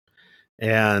 nothing."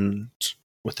 And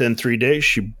within 3 days,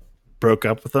 she broke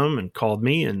up with him and called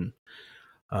me. And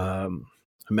I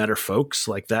met her folks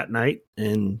like that night,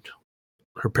 and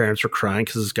her parents were crying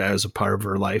because this guy was a part of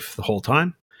her life the whole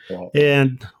time.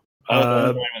 And I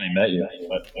was when they met you.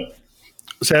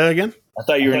 say that again? I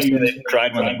thought you were going to say they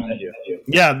cried when they met you.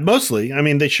 Yeah, mostly. I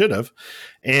mean, they should have.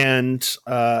 And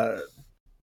the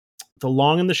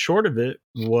long and the short of it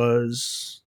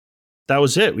was that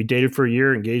was it. We dated for a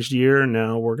year, engaged a year, and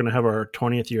now we're going to have our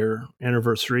 20th year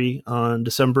anniversary on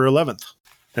December 11th.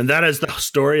 And that is the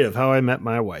story of how I met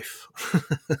my wife.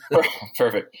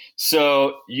 Perfect.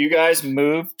 So you guys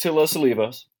moved to Los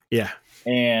Olivos. Yeah.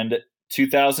 And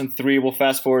 2003, we'll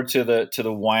fast forward to the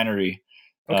winery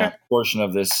portion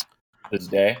of this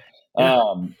day.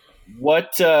 Yeah.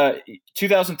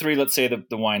 2003, let's say the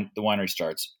winery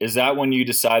starts. Is that when you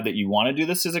decide that you want to do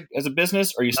this as a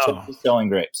business, or are you still just selling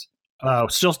grapes?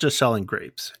 Still just selling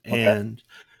grapes. Okay. And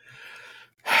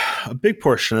A big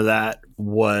portion of that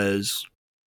was,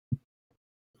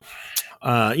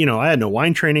 I had no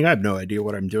wine training. I have no idea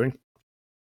what I'm doing.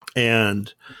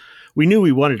 And we knew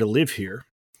we wanted to live here,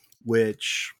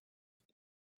 which,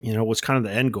 was kind of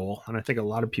the end goal. And I think a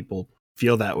lot of people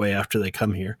feel that way after they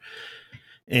come here.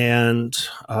 And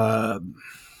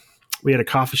we had a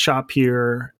coffee shop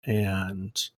here.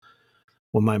 And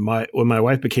when my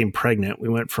wife became pregnant, we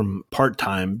went from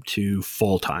part-time to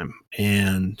full-time.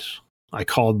 And I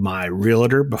called my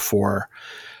realtor before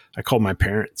I called my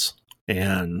parents.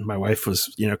 And my wife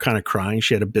was, kind of crying.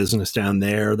 She had a business down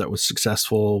there that was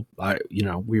successful.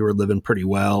 We were living pretty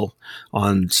well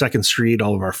on 2nd Street.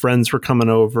 All of our friends were coming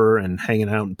over and hanging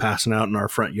out and passing out in our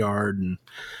front yard. And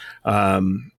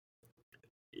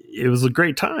it was a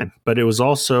great time. But it was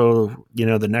also,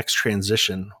 the next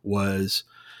transition was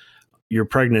you're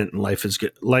pregnant and life is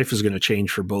going to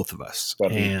change for both of us.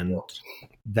 And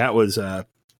that was a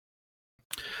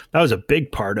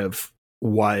big part of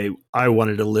why I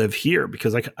wanted to live here,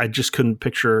 because I just couldn't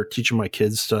picture teaching my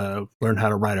kids to learn how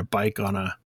to ride a bike on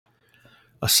a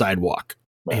sidewalk.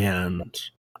 Right. And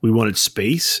we wanted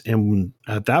space. And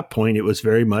at that point, it was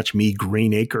very much me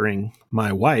green acring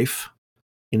my wife,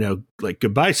 like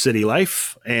goodbye city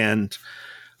life, and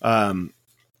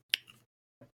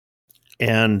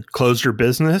closed her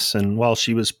business. And while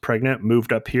she was pregnant,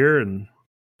 moved up here and,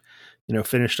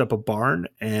 finished up a barn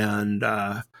and,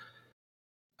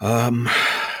 So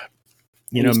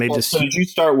did you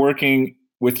start working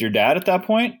with your dad at that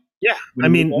point? Yeah.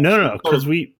 No, because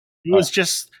was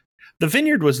just, the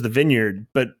vineyard was the vineyard,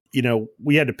 but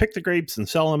we had to pick the grapes and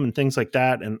sell them and things like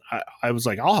that. And I was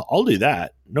like, I'll do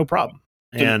that. No problem.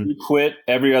 So and you quit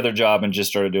every other job and just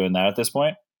started doing that at this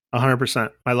point? 100%.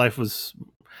 My life was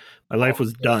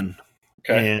done.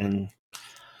 Okay. And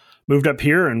moved up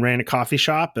here and ran a coffee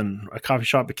shop, and a coffee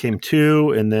shop became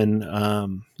 2. And then,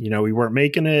 we weren't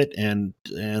making it. And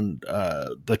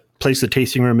the place the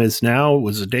tasting room is now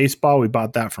was a day spa. We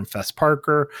bought that from Fess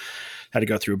Parker, had to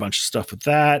go through a bunch of stuff with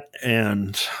that.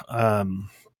 And,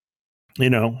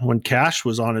 when Cash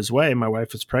was on his way, my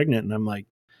wife was pregnant, and I'm like,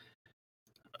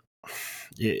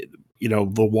 the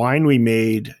wine we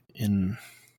made in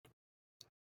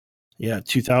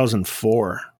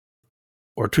 2004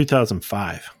 or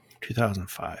 2005,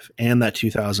 and that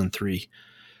 2003,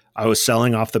 I was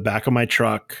selling off the back of my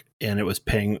truck, and I was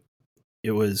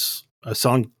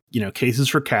selling, cases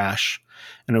for cash,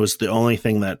 and it was the only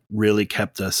thing that really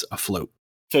kept us afloat.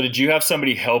 So did you have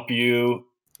somebody help you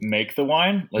make the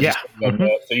wine? Yeah. Mm-hmm.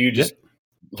 So you just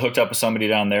hooked up with somebody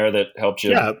down there that helped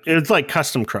you? Yeah. It's like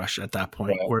custom crush at that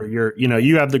point, right, where you're,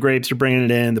 you have the grapes, you're bringing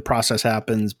it in, the process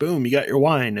happens, boom, you got your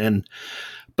wine.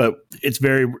 But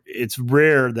it's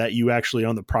rare that you actually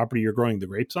own the property you're growing the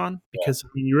grapes on, because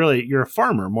you're a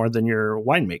farmer more than you're a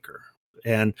winemaker.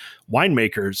 And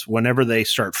winemakers, whenever they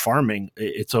start farming,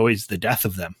 it's always the death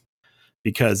of them,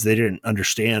 because they didn't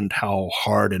understand how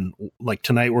hard, and like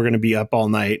tonight we're going to be up all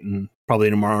night, and probably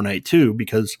tomorrow night too,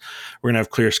 because we're going to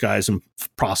have clear skies and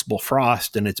possible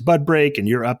frost, and it's bud break, and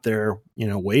you're up there,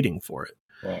 waiting for it.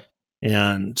 Right.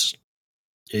 And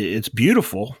it's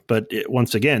beautiful, but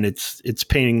once again, it's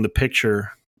painting the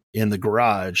picture in the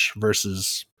garage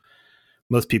versus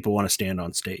most people want to stand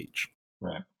on stage.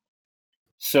 Right.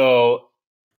 So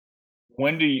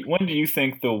when do you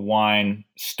think the wine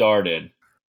started?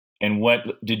 And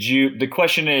what did you, the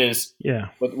question is,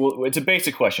 it's a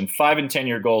basic question, 5 and 10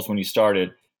 year goals when you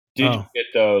started, did you get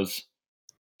those?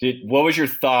 What was your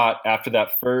thought after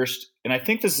that first? And I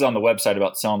think this is on the website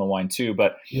about selling the wine too,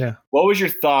 but what was your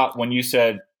thought when you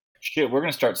said, shit, we're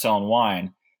going to start selling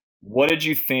wine? What did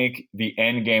you think the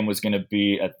end game was going to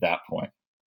be at that point?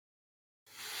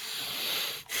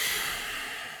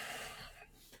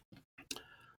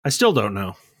 I still don't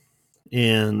know.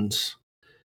 And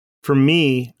for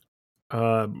me,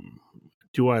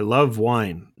 do I love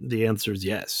wine? The answer is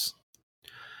yes.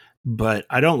 But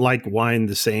I don't like wine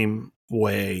the same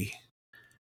way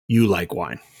you like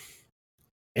wine.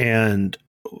 And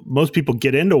most people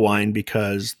get into wine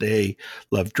because they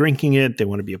love drinking it. They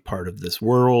want to be a part of this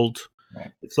world.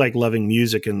 Right. It's like loving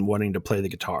music and wanting to play the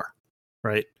guitar,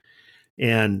 right?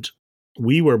 And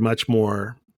we were much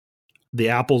more, the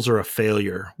apples are a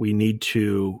failure. We need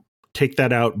to take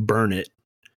that out, burn it,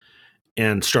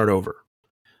 and start over.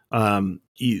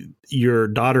 Your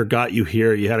daughter got you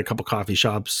here. You had a couple coffee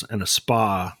shops and a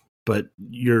spa, but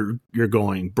you're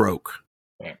going broke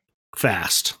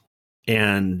fast,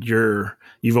 and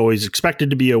you've always expected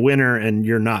to be a winner, and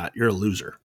you're not. You're a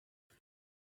loser.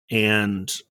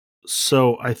 And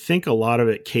so I think a lot of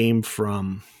it came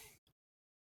from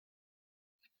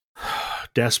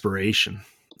desperation.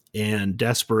 and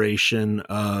desperation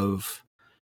uh,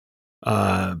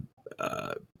 uh,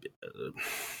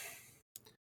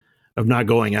 of not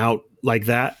going out like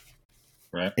that,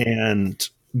 right, and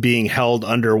being held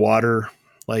underwater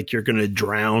like you're going to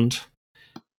drown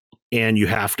and you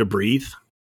have to breathe.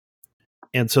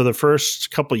 And so the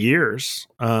first couple years,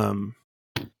 I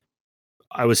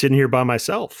was sitting here by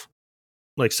myself,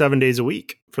 like 7 days a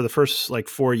week for the first like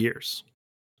 4 years,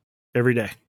 every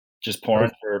day. just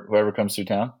pouring for whoever comes through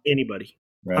town. Anybody.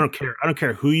 Right. I don't care. I don't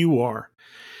care who you are.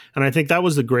 And I think that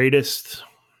was the greatest,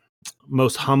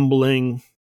 most humbling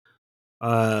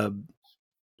part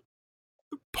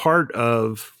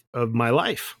of my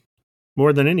life.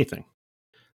 More than anything,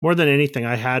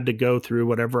 I had to go through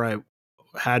whatever I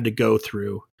had to go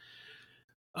through,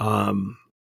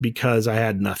 because I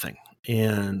had nothing,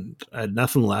 and I had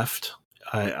nothing left.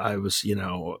 I was,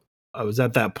 I was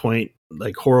at that point,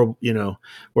 like horrible,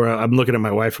 where I'm looking at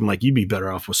my wife. I'm like, you'd be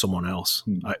better off with someone else.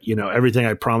 Everything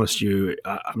I promised you,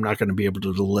 I'm not going to be able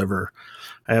to deliver.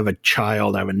 I have a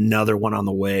child. I have another one on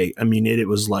the way. I mean, it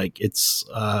was like, it's,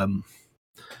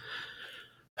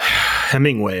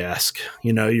 Hemingway-esque,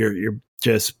 you're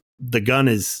just, the gun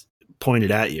is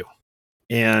pointed at you,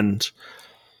 and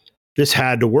this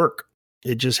had to work.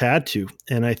 It just had to.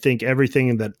 And I think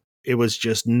everything that it was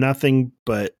just nothing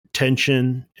but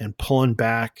tension and pulling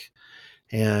back.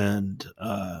 And,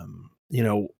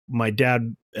 my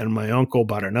dad and my uncle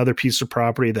bought another piece of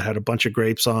property that had a bunch of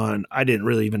grapes on. I didn't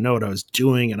really even know what I was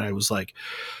doing. And I was like,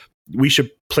 we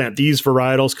should plant these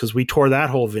varietals, because we tore that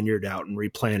whole vineyard out and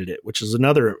replanted it, which is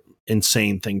another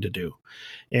insane thing to do.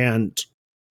 And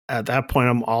at that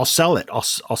point, I'll sell it. I'll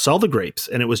sell the grapes.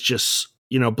 And it was just,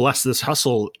 bless this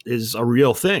hustle is a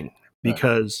real thing,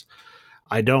 because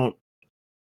I'm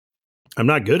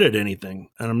not good at anything,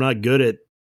 and I'm not good at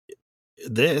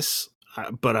this,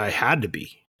 but I had to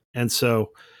be. And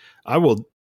so I will,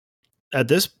 at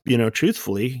this,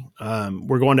 truthfully,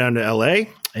 we're going down to LA,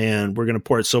 and we're going to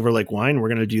pour at Silver Lake Wine. We're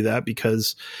going to do that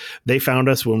because they found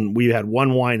us when we had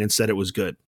one wine and said it was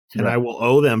good. And I will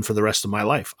owe them for the rest of my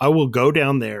life. I will go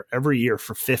down there every year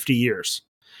for 50 years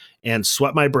and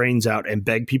sweat my brains out and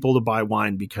beg people to buy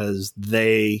wine, because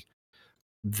they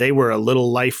were a little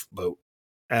lifeboat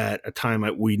at a time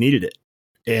we needed it.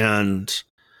 And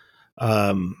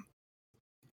I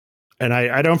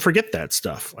don't forget that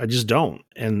stuff. I just don't.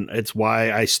 And it's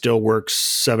why I still work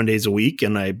 7 days a week,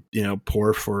 and I,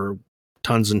 pour for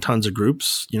tons and tons of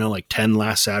groups, like 10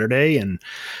 last Saturday, and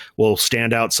we'll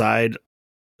stand outside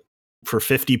for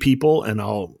 50 people, and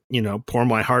I'll, pour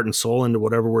my heart and soul into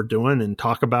whatever we're doing and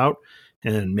talk about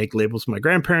and make labels with my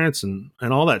grandparents and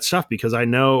all that stuff, because I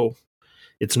know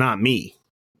it's not me.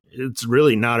 It's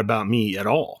really not about me at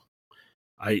all.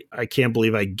 I can't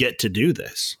believe I get to do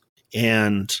this.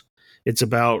 And it's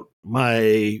about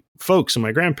my folks and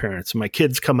my grandparents and my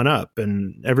kids coming up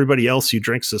and everybody else who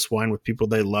drinks this wine with people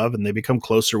they love, and they become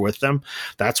closer with them.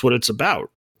 That's what it's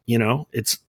about.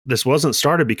 This wasn't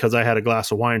started because I had a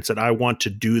glass of wine and said, I want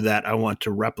to do that. I want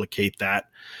to replicate that.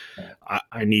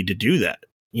 I need to do that.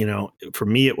 For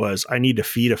me, it was, I need to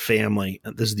feed a family.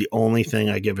 This is the only thing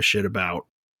I give a shit about.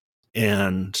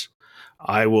 And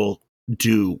I will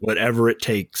do whatever it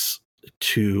takes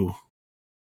to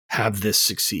have this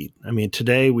succeed. I mean,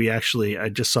 today I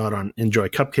just saw it on Enjoy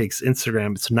Cupcakes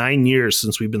Instagram. It's 9 years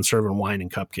since we've been serving wine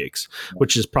and cupcakes,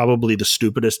 which is probably the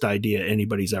stupidest idea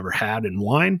anybody's ever had in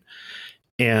wine.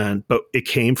 But it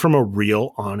came from a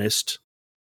real, honest,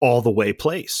 all the way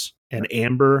place. And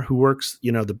Amber, who works,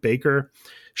 the baker,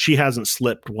 she hasn't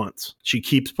slipped once. She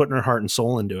keeps putting her heart and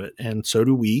soul into it. And so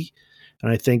do we.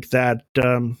 And I think that,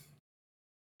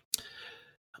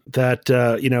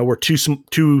 we're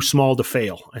too small to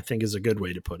fail, I think is a good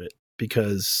way to put it,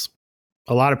 because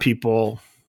a lot of people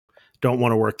don't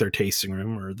want to work their tasting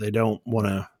room, or they don't want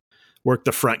to work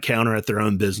the front counter at their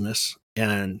own business.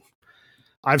 And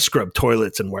I've scrubbed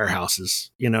toilets in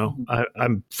warehouses,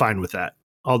 I'm fine with that.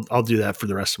 I'll do that for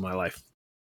the rest of my life.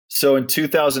 So in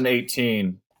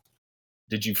 2018,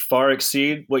 did you far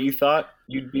exceed what you thought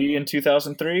you'd be in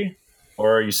 2003,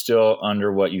 or are you still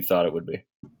under what you thought it would be?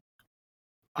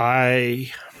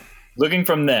 Looking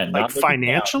from then, like, not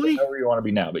financially, now, wherever you want to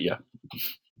be now, but yeah,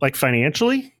 like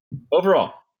financially,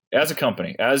 overall, as a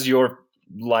company, as your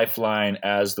lifeline,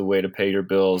 as the way to pay your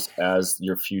bills, as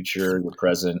your future, your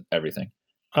present, everything.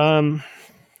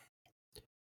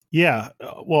 Yeah.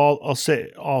 Well, I'll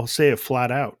say it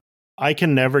flat out. I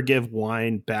can never give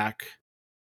wine back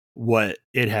what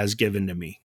it has given to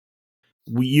me.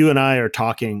 You and I are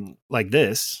talking like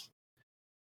this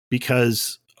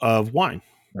because of wine.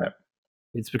 Right.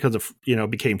 It's because of,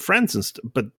 became friends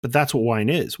and but that's what wine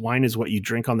is. Wine is what you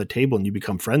drink on the table and you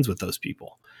become friends with those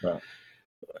people. Right.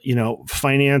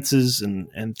 Finances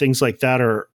and things like that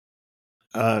are,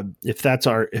 if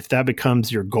that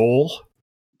becomes your goal,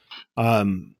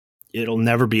 it'll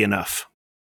never be enough.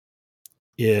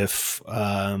 If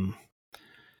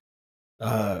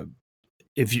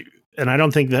you, and I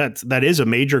don't think that is a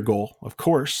major goal, of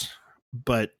course,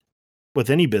 but with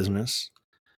any business,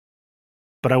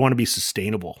 but I want to be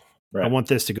sustainable. Right. I want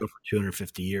this to go for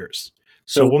 250 years.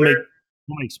 So we'll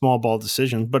make small ball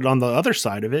decisions. But on the other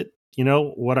side of it,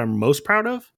 what I'm most proud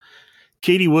of,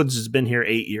 Katie Woods has been here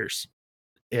 8 years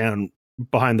and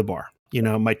behind the bar.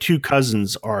 My 2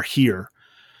 cousins are here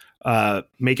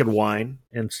making wine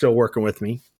and still working with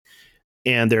me,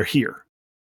 and they're here.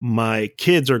 My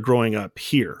kids are growing up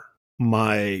here.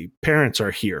 My parents are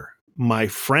here. My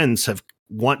friends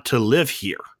want to live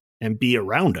here and be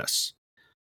around us.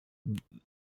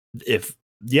 That's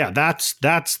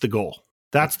the goal.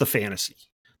 That's the fantasy.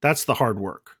 That's the hard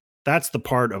work. That's the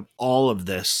part of all of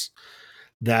this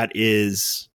that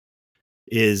is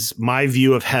my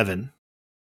view of heaven.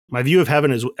 My view of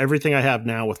heaven is everything I have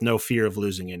now with no fear of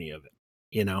losing any of it,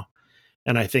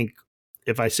 And I think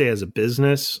if I say as a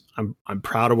business, I'm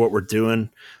proud of what we're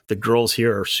doing. The girls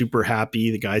here are super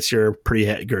happy. The guys here are pretty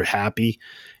happy.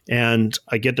 And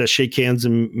I get to shake hands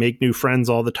and make new friends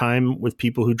all the time with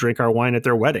people who drink our wine at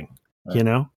their wedding.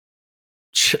 Right.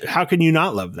 How can you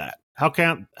not love that?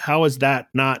 How is that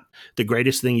not the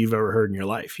greatest thing you've ever heard in your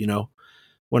life?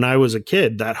 When I was a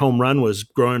kid, that home run was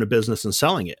growing a business and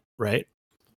selling it. Right.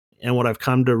 And what I've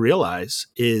come to realize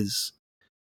is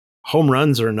home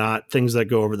runs are not things that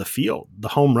go over the field. The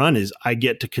home run is I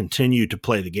get to continue to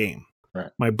play the game. Right.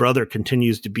 My brother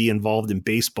continues to be involved in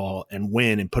baseball and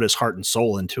win and put his heart and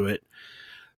soul into it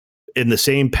in the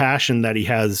same passion that he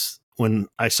has when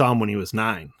I saw him when he was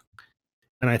 9.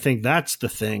 And I think that's the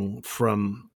thing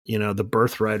from, the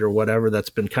birthright or whatever that's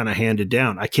been kind of handed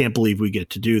down. I can't believe we get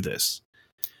to do this.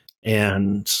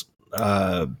 And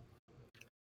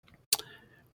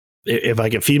if I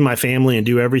can feed my family and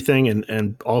do everything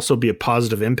and also be a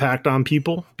positive impact on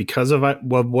people because of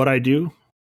what I do,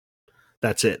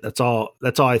 that's it. That's all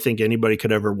I think anybody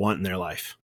could ever want in their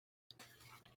life.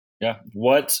 Yeah.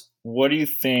 What do you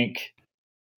think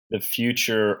the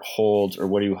future holds, or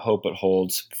what do you hope it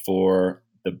holds for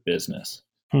the business?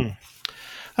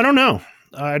 I don't know.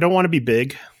 I don't want to be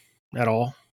big at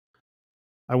all.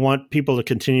 I want people to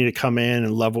continue to come in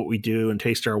and love what we do and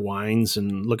taste our wines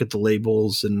and look at the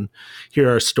labels and hear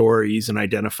our stories and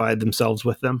identify themselves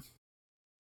with them.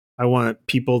 I want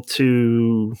people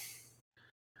to,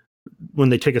 when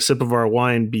they take a sip of our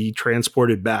wine, be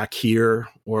transported back here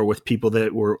or with people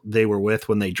that they were with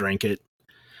when they drank it.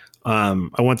 I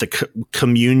want the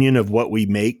communion of what we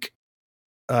make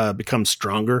become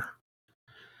stronger.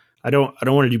 I don't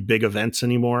want to do big events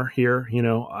anymore here.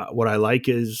 What I like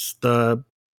is the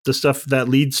stuff that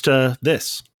leads to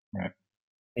this. Right.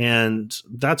 And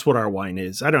that's what our wine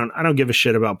is. I don't give a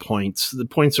shit about points. The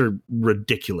points are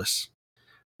ridiculous.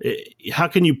 How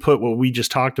can you put what we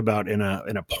just talked about in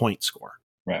a point score?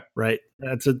 Right. Right.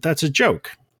 That's a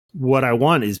joke. What I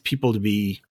want is people to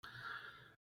be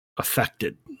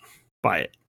affected by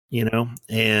it,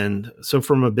 And so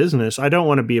from a business, I don't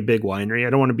want to be a big winery. I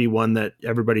don't want to be one that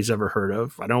everybody's ever heard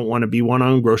of. I don't want to be one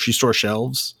on grocery store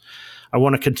shelves. I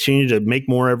want to continue to make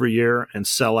more every year and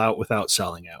sell out without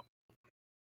selling out.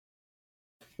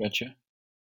 Gotcha.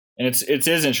 And it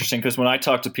is interesting because when I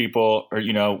talk to people, or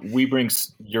we bring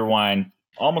your wine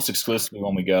almost exclusively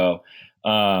when we go,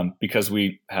 because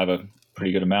we have a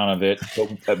pretty good amount of it.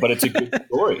 But it's a good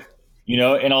story,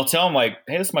 And I'll tell them like,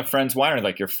 "Hey, this is my friend's winery."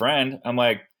 Like, your friend? I'm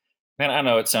like, man, I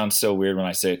know it sounds so weird when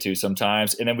I say it too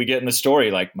sometimes. And then we get in the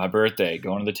story, like my birthday,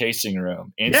 going to the tasting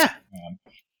room, Instagram,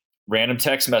 random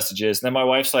text messages. And then my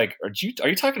wife's like, are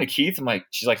you talking to Keith? I'm like,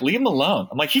 she's like, leave him alone.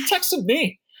 I'm like, he texted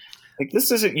me. Like,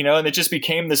 this isn't, and it just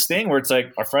became this thing where it's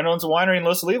like, our friend owns a winery in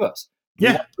Los Olivos.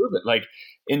 Yeah. Prove it. Like,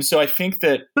 and so I think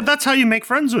that. But that's how you make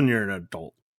friends when you're an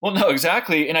adult. Well, no,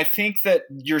 exactly. And I think that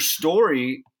your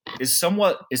story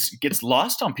gets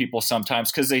lost on people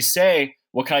sometimes because they say,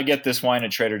 well, can I get this wine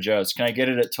at Trader Joe's? Can I get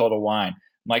it at Total Wine?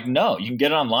 I'm like, no, you can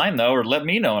get it online though, or let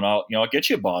me know and I'll get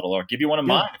you a bottle or give you one of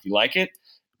mine. If you like it,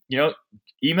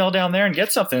 email down there and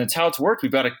get something. It's how it's worked.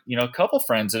 We've got a couple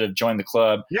friends that have joined the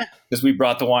club because we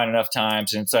brought the wine enough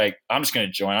times, and it's like, I'm just going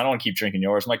to join. I don't want to keep drinking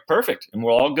yours. I'm like, perfect. And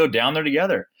we'll all go down there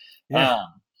together. Yeah.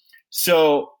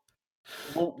 So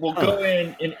we'll go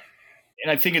in and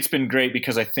I think it's been great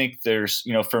because I think there's,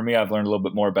 for me, I've learned a little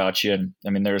bit more about you. And I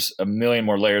mean, there's a million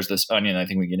more layers of this onion I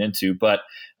think we get into, but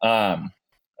I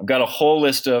I've got a whole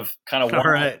list of kind of All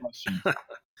right. questions.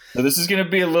 So this is going to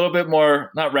be a little bit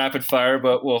more, not rapid fire,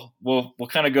 but we'll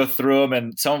kind of go through them,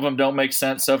 and some of them don't make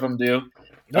sense, some of them do.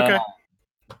 Okay.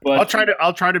 But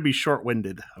I'll try to be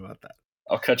short-winded. How about that?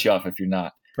 I'll cut you off if you're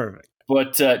not. Perfect.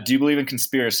 But do you believe in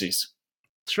conspiracies?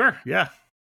 Sure. Yeah.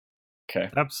 Okay.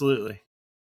 Absolutely.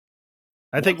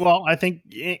 I think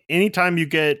anytime you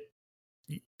get,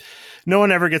 no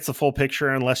one ever gets the full picture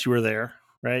unless you were there.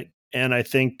 Right. And I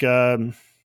think,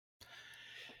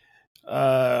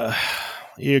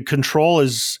 control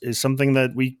is something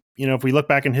that we, if we look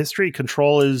back in history,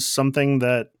 control is something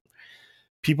that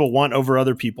people want over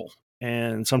other people.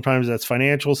 And sometimes that's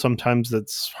financial, sometimes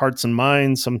that's hearts and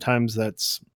minds, sometimes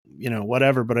that's,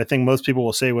 whatever. But I think most people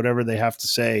will say whatever they have to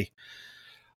say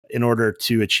in order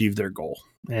to achieve their goal.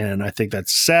 And I think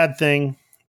that's a sad thing,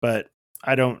 but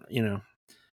I don't,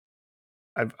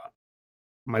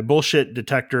 my bullshit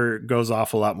detector goes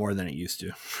off a lot more than it used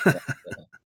to.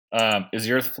 Is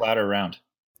the earth flat or round?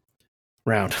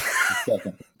 Round.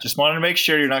 Just wanted to make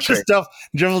sure you're not just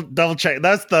double check.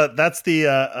 That's the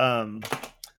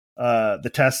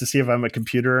test to see if I'm a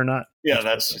computer or not. Yeah,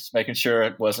 that's just making sure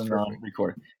it wasn't on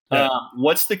recording. Yeah.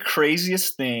 What's the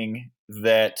craziest thing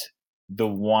that the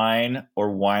wine or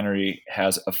winery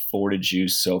has afforded you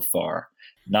so far?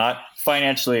 Not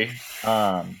financially,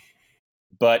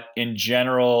 but in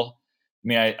general. I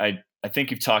mean, I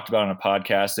think you've talked about on a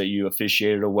podcast that you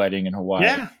officiated a wedding in Hawaii.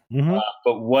 Yeah. Mm-hmm.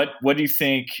 But what do you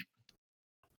think?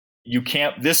 You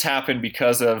can't. This happened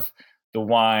because of the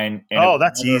wine. And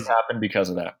that's easy. Happened because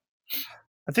of that.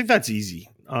 I think that's easy.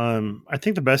 I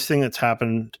think the best thing that's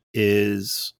happened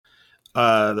is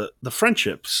the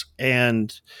friendships,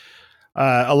 and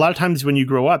a lot of times when you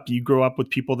grow up with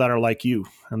people that are like you,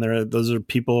 and those are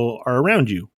people are around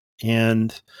you.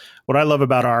 And what I love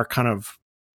about our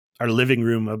living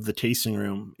room of the tasting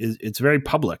room is it's very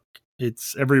public.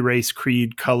 It's every race,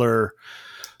 creed, color,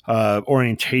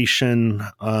 orientation,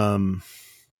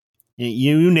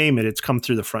 you name it, it's come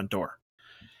through the front door.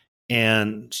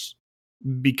 And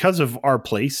because of our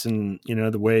place and,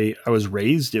 the way I was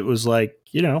raised, it was like,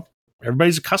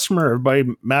 everybody's a customer.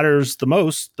 Everybody matters the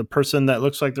most. The person that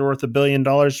looks like they're worth $1 billion,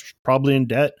 probably in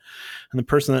debt. And the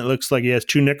person that looks like he has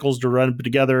 2 nickels to run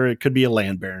together, it could be a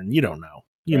land baron. You don't know.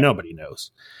 Nobody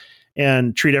knows.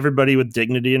 And treat everybody with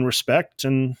dignity and respect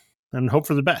and hope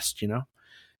for the best,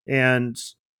 And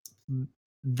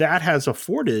that has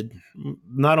afforded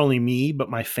not only me, but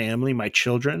my family, my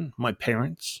children, my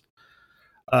parents,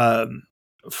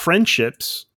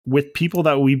 friendships with people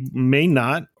that we may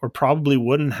not or probably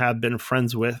wouldn't have been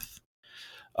friends with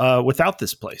without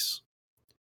this place.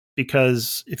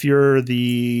 Because if you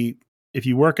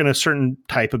work in a certain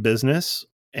type of business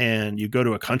and you go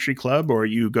to a country club or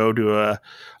you go to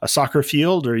a soccer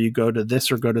field or you go to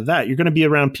this or go to that, you're going to be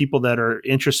around people that are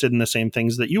interested in the same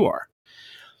things that you are.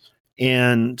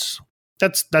 And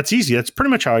that's easy. That's pretty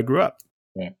much how I grew up.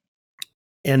 Yeah.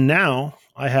 And now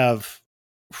I have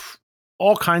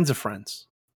all kinds of friends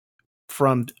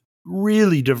from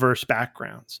really diverse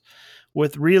backgrounds,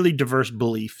 with really diverse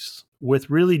beliefs, with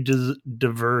really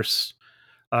diverse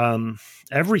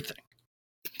everything.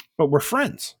 But we're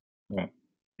friends. Yeah.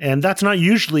 And that's not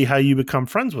usually how you become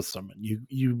friends with someone.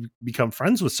 You become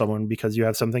friends with someone because you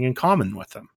have something in common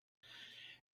with them.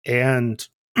 And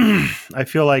I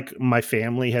feel like my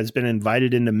family has been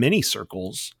invited into many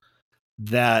circles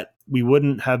that we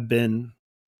wouldn't have been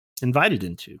invited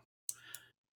into.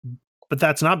 But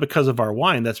that's not because of our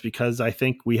wine. That's because I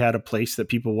think we had a place that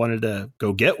people wanted to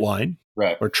go get wine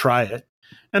or try it.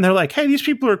 And they're like, hey, these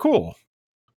people are cool.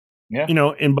 Yeah.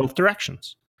 In both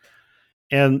directions.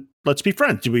 And let's be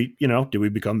friends. Do we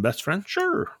become best friends?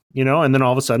 Sure. And then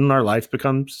all of a sudden our life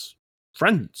becomes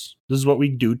friends. This is what we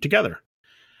do together.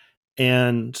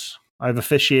 And I've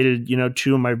officiated,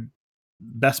 2 of my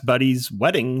best buddies'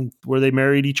 wedding where they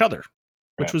married each other,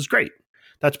 which was great.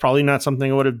 That's probably not something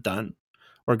I would have done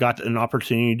or got an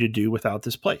opportunity to do without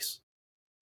this place.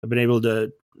 I've been able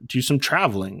to do some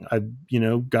traveling. I've,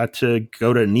 got to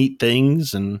go to neat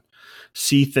things and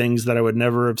see things that I would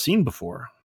never have seen before.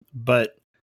 But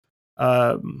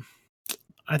I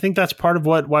think that's part of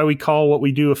why we call what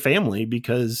we do a family,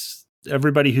 because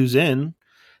everybody who's in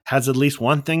has at least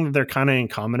one thing that they're kind of in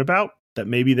common about, that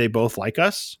maybe they both like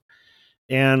us.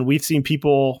 And we've seen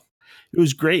people, it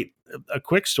was great. A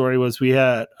quick story was we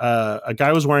had a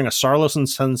guy was wearing a Sarlos and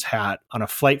Sons hat on a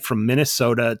flight from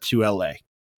Minnesota to LA.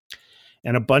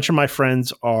 And a bunch of my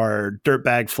friends are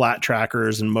dirtbag flat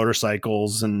trackers and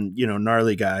motorcycles and,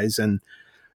 gnarly guys.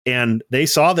 And they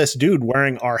saw this dude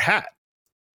wearing our hat,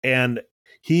 and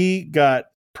he got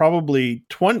probably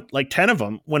 20, like 10 of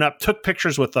them went up, took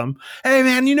pictures with them. Hey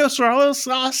man, you know,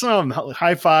 Saarloos, awesome.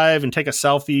 High five and take a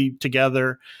selfie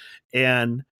together.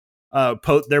 And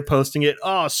they're posting it.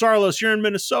 Oh, Saarloos, you're in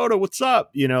Minnesota. What's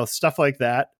up? You know, stuff like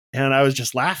that. And I was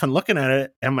just laughing, looking at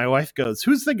it. And my wife goes,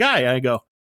 who's the guy? I go,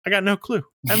 I got no clue.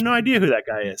 I have no idea who that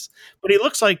guy is. But he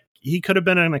looks like he could have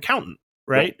been an accountant,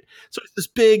 right? So it's this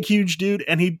big, huge dude.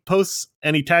 And he posts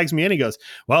and he tags me and he goes,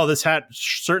 well, this hat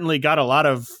certainly got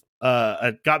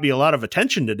got me a lot of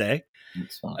attention today.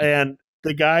 And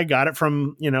the guy got it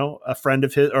from, you know, a friend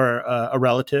of his or a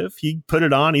relative. He put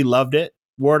it on. He loved it,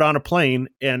 wore it on a plane.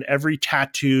 And every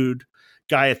tattooed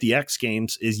guy at the X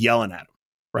Games is yelling at him,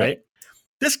 right?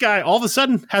 This guy all of a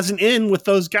sudden has an in with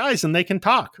those guys and they can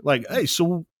talk like, hey,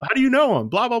 so how do you know him?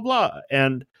 Blah, blah, blah.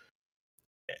 And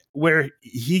where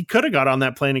he could have got on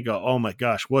that plane and go, oh my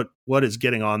gosh, what is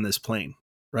getting on this plane?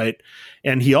 Right.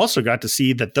 And he also got to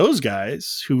see that those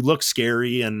guys who look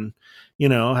scary and, you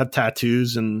know, have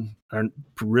tattoos and are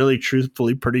really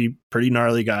truthfully pretty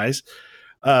gnarly guys.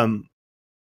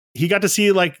 He got to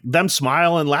see like them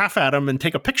smile and laugh at him and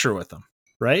take a picture with them.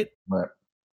 Right. Right.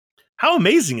 How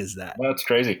amazing is that? That's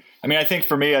crazy. I mean, I think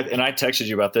for me, and I texted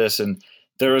you about this, and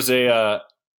there was a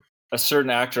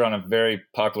certain actor on a very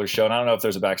popular show, and I don't know if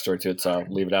there's a backstory to it, so I'll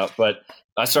leave it out. But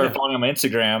I started following him on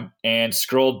Instagram and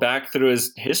scrolled back through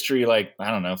his history, like,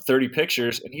 I don't know, 30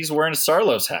 pictures, and he's wearing a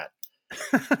Saarloos hat.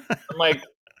 I'm like,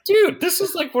 dude, this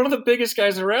is like one of the biggest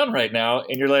guys around right now.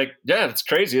 And you're like, yeah, that's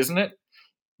crazy, isn't it?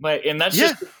 Like, and that's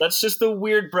just the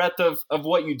weird breadth of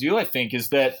what you do, I think, is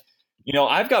that, you know,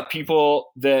 I've got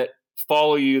people that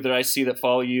follow you that I see that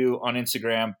follow you on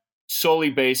Instagram solely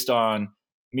based on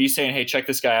me saying, hey, check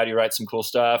this guy out. He writes some cool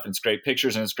stuff and it's great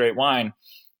pictures and it's great wine.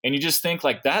 And you just think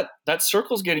like that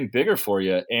circle's getting bigger for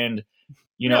you. And,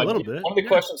 you know, a little bit. One of the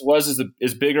questions was,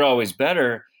 is bigger always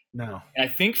better? No. And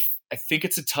I think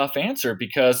it's a tough answer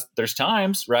because there's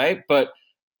times, right? But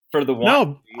for the one.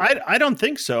 No, I don't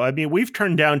think so. I mean, we've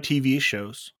turned down TV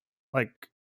shows like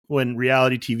when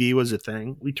reality TV was a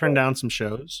thing. We turned down some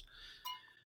shows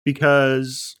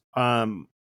because I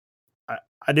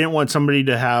didn't want somebody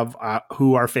to have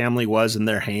who our family was in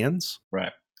their hands.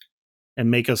 Right. And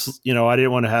make us, you know, I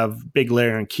didn't want to have Big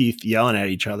Larry and Keith yelling at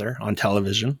each other on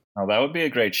television. Oh, that would be a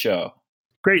great show.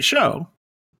 Great show.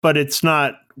 But it's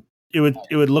not, it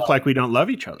would look like we don't love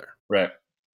each other. Right.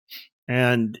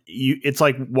 And it's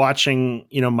like watching,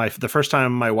 you know, the first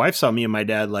time my wife saw me and my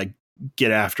dad like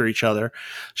get after each other,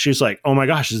 she's like, oh my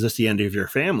gosh, is this the end of your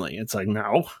family? It's like, no,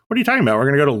 what are you talking about? We're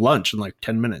going to go to lunch in like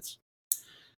 10 minutes.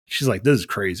 She's like, this is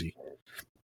crazy.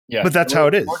 Yeah. But that's how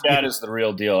it is. Your dad is the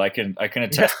real deal. I can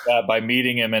attest that by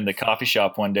meeting him in the coffee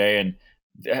shop one day, and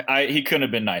he couldn't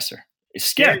have been nicer.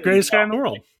 Yeah, greatest guy in the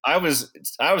world. I was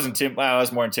intimidated. Well, I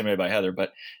was more intimidated by Heather,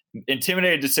 but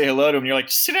intimidated to say hello to him. You're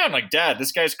like, sit down, like, Dad,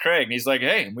 this guy's Craig. And he's like,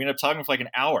 hey, we ended up talking for like an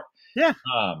hour. Yeah.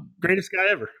 Greatest guy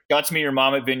ever. Got to meet your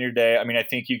mom at Vineyard Day. I mean, I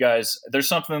think you guys, there's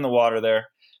something in the water there.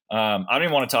 I don't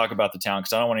even want to talk about the town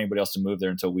because I don't want anybody else to move there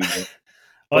until we do.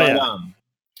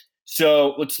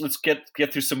 So let's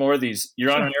get through some more of these.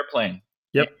 You're on an airplane.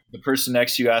 Yep. The person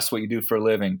next to you asks what you do for a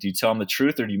living. Do you tell them the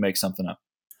truth or do you make something up?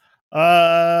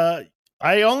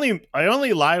 I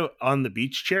only lie on the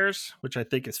beach chairs, which I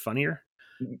think is funnier.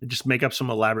 I just make up some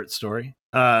elaborate story.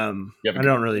 I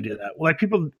don't really do that. Like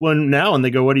people when they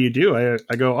go, what do you do?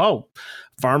 I go, oh,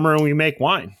 farmer and we make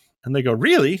wine. And they go,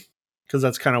 really? Because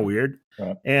that's kind of weird.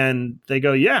 Right. And they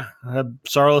go, yeah, I have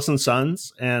Saarloos and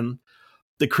Sons. And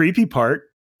the creepy part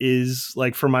is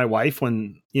like for my wife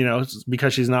when, you know,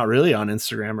 because she's not really on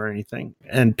Instagram or anything.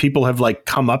 And people have like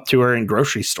come up to her in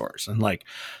grocery stores and like,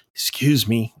 excuse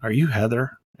me, are you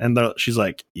Heather? And she's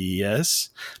like, yes,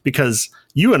 because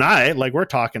you and I, like we're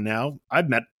talking now, I've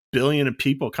met billion of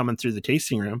people coming through the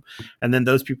tasting room. And then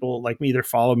those people like me either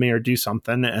follow me or do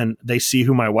something and they see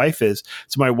who my wife is.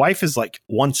 So my wife is like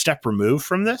one step removed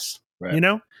from this, right. You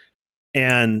know?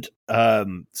 And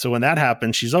so when that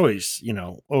happens, she's always, you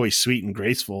know, always sweet and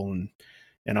graceful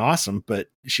and awesome. But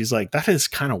she's like, that is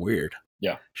kind of weird.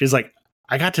 Yeah. She's like,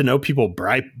 I got to know people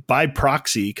by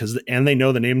proxy and they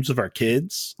know the names of our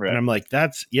kids. Right. And I'm like,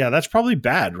 that's probably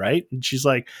bad. Right. And she's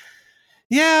like,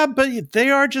 yeah, but they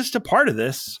are just a part of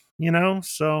this, you know?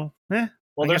 So,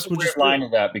 well, there's a weird line to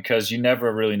that because you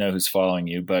never really know who's following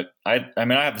you. But I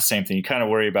mean, I have the same thing. You kind of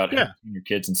worry about your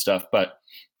kids and stuff, but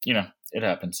you know, it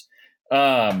happens.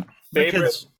 My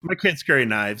kids carry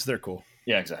knives. They're cool.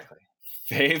 Yeah, exactly.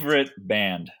 Favorite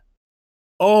band?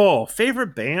 Oh,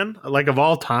 favorite band? Like of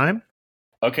all time?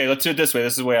 Okay, let's do it this way.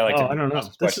 This is the way I like to. I don't know.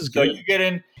 This is good. So you get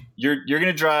in. You're going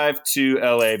to drive to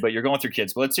LA, but you're going with your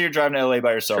kids. But let's say you're driving to LA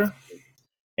by yourself. Sure.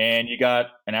 and you got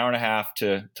an hour and a half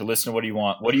to listen to what you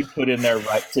want. What do you put in there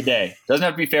right today? Doesn't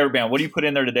have to be favorite band. What do you put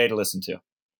in there today to listen to?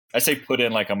 I say put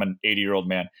in like I'm an 80-year-old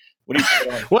man. What do you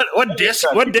put on? what disc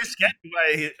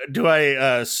do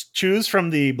I choose from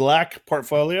the Black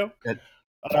portfolio?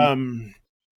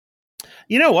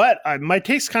 You know what? My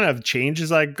taste kind of changed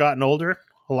as I've gotten older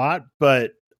a lot,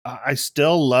 but I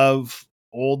still love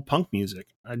old punk music.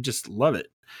 I just love it.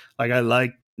 Like I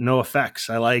like NoFX.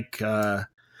 I like a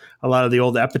lot of the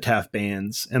old Epitaph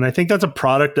bands, and I think that's a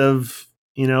product of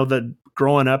the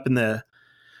growing up in the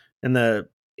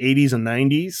 80s and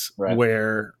 90s, right,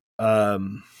 where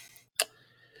my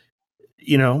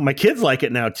kids like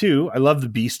it now too. I love the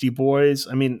Beastie Boys.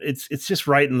 I mean, it's just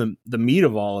right in the meat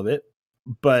of all of it.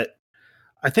 But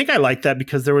I think I like that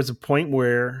because there was a point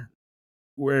where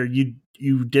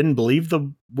you didn't believe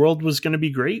the world was going to be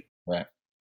great. Right.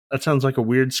 That sounds like a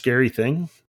weird, scary thing,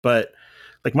 but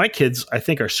like my kids, I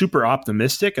think, are super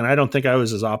optimistic, and I don't think I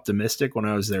was as optimistic when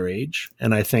I was their age.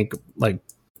 And I think like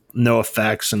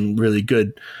NoFX and really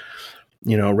good,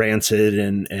 Rancid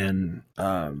and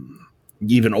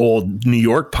even old New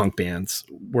York punk bands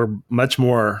were much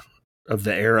more of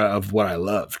the era of what I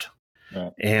loved.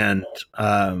 Right. And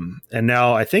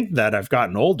now I think that I've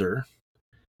gotten older.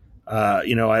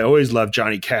 I always loved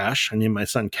Johnny Cash. I named my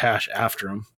son Cash after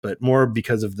him, but more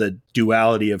because of the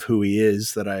duality of who he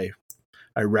is that I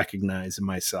recognize in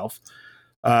myself.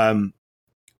 But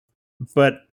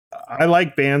I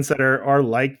like bands that are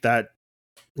like that,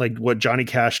 like what Johnny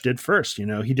Cash did first.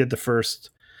 He did the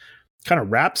first kind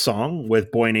of rap song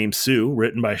with Boy Named Sue,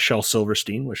 written by Shel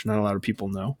Silverstein, which not a lot of people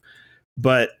know.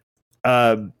 But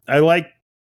I like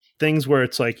things where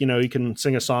it's like, you can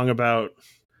sing a song about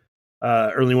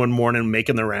early one morning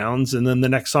making the rounds, and then the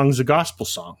next song is a gospel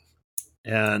song.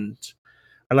 And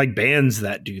I like bands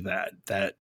that do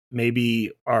that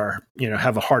maybe are,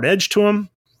 have a hard edge to them,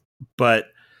 but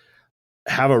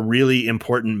have a really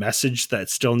important message that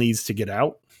still needs to get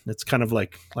out. It's kind of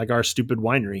like our stupid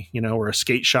winery, or a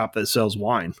skate shop that sells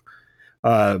wine.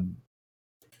 But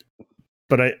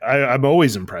I'm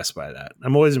always impressed by that.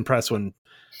 I'm always impressed when,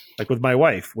 like with my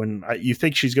wife, when you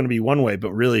think she's going to be one way,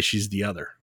 but really she's the other.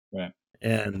 Right.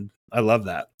 And I love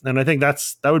that. And I think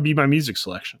that would be my music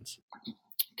selections.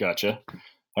 Gotcha.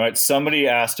 All right. Somebody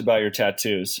asked about your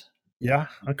tattoos. Yeah.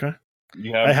 Okay.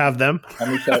 I have them.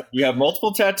 You have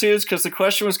multiple tattoos? Because the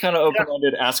question was kind of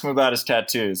open-ended. Yeah. Ask him about his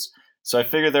tattoos. So I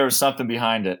figured there was something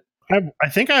behind it. I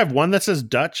think I have one that says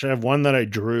Dutch. I have one that I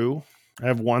drew. I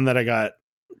have one that I got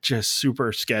just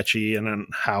super sketchy and a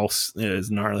house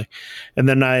is gnarly. And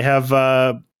then I have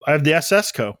the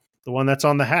SS Co, the one that's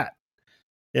on the hat.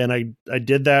 And I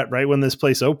did that right when this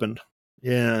place opened,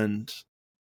 and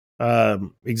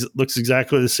looks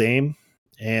exactly the same.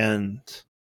 And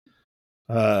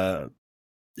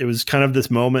it was kind of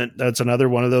this moment. That's another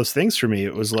one of those things for me.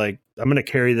 It was like, I'm going to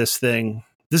carry this thing.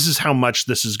 This is how much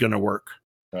this is going to work.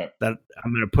 Right. That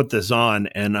I'm going to put this on,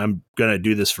 and I'm going to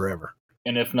do this forever.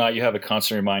 And if not, you have a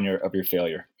constant reminder of your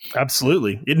failure.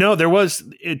 Absolutely.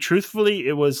 Truthfully,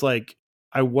 it was like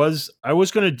I was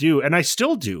going to do, and I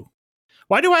still do.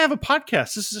 Why do I have a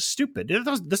podcast? This is stupid.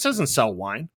 This doesn't sell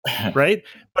wine, right?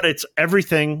 But it's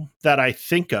everything that I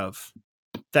think of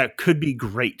that could be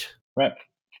great. Right.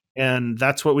 And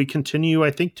that's what we continue,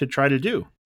 I think, to try to do.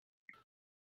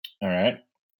 All right.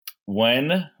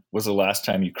 When was the last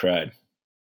time you cried?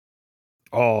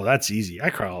 Oh, that's easy.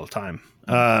 I cry all the time.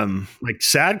 Like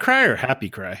sad cry or happy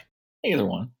cry? Either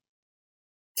one.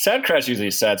 Sad cry is usually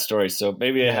a sad story, so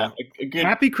maybe a good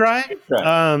happy cry.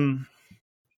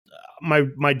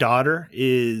 My daughter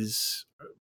has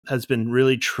been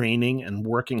really training and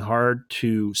working hard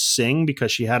to sing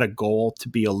because she had a goal to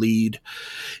be a lead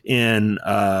in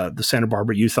the Santa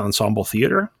Barbara Youth Ensemble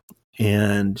Theater.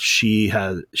 And she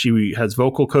has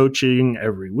vocal coaching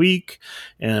every week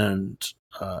and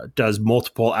does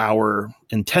multiple hour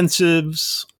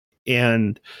intensives.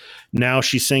 And now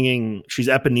she's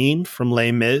Eponine from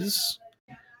Les Mis.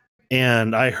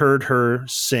 And I heard her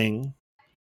sing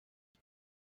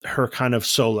her kind of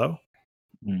solo.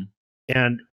 Mm.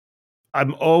 And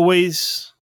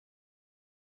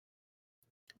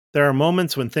there are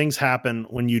moments when things happen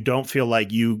when you don't feel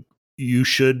like you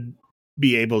should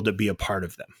be able to be a part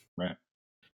of them. Right.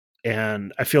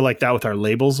 And I feel like that with our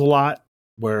labels a lot,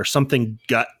 where some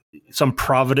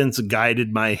providence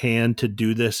guided my hand to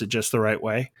do this at just the right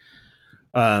way.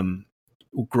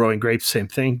 Growing Grapes, same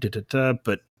thing.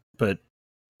 But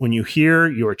when you hear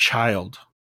your child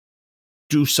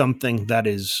do something that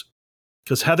is,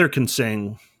 because Heather can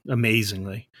sing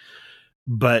amazingly,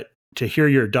 but to hear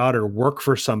your daughter work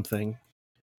for something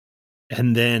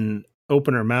and then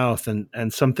open her mouth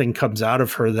and something comes out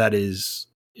of her that is,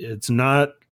 it's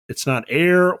not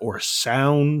air or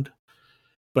sound,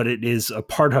 but it is a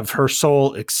part of her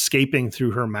soul escaping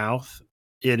through her mouth.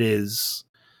 It is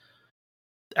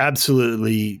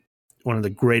absolutely one of the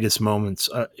greatest moments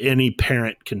any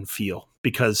parent can feel,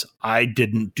 because I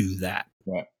didn't do that.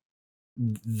 Right.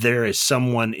 There is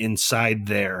someone inside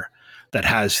there that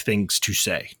has things to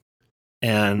say.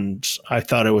 And I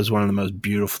thought it was one of the most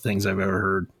beautiful things I've ever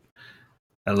heard.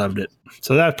 I loved it.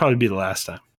 So that'd probably be the last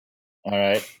time. All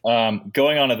right.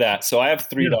 Going on to that. So I have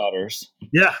 3 daughters.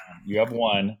 Yeah. You have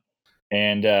 1.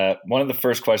 And one of the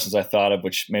first questions I thought of,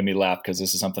 which made me laugh because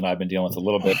this is something I've been dealing with a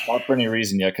little bit, not for any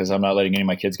reason yet, because I'm not letting any of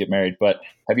my kids get married. But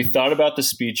have you thought about the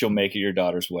speech you'll make at your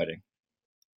daughter's wedding?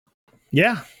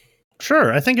 Yeah,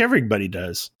 sure. I think everybody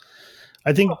does.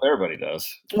 I think everybody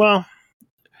does. Well,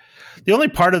 the only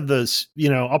part of this,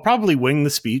 I'll probably wing the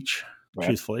speech,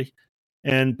 truthfully.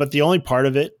 But the only part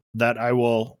of it that I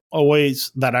will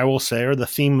say, or the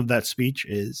theme of that speech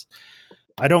is,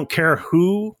 I don't care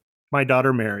who my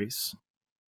daughter marries.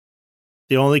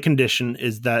 The only condition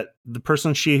is that the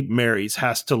person she marries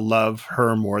has to love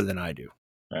her more than I do.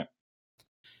 Right.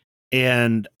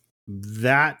 And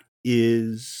that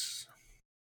is,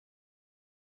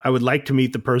 I would like to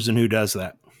meet the person who does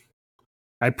that.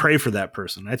 I pray for that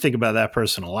person. I think about that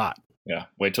person a lot. Yeah.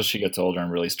 Wait till she gets older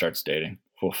and really starts dating.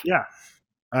 Oof. Yeah.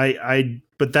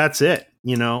 But that's it,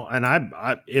 and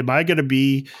am I going to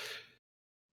be,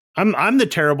 I'm the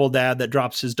terrible dad that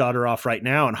drops his daughter off right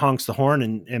now and honks the horn,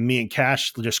 and me and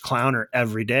Cash just clown her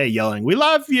every day, yelling, "We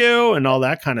love you," and all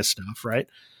that kind of stuff. Right.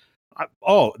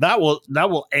 That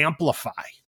will amplify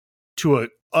to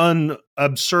an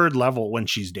absurd level when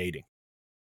she's dating.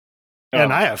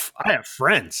 And I have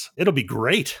friends. It'll be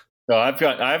great. So I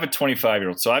have a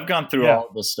 25-year-old. So I've gone through all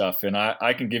of this stuff, and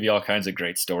I can give you all kinds of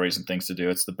great stories and things to do.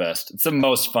 It's the best. It's the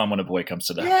most fun when a boy comes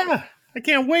to that. Yeah, I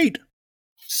can't wait.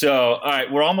 So, all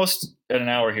right, we're almost at an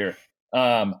hour here.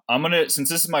 Since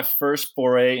this is my first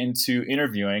foray into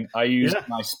interviewing, I used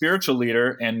my spiritual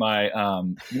leader and my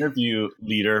interview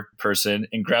leader person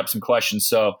and grabbed some questions.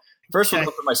 So first we'll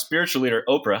look at my spiritual leader,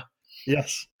 Oprah.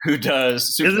 Yes. Who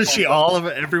does Isn't she all of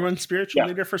everyone's spiritual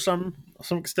leader for some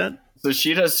extent? So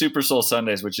she does Super Soul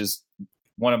Sundays, which is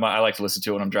one of my, I like to listen to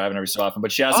it when I'm driving every so often.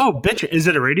 But she has bitch. Is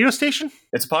it a radio station?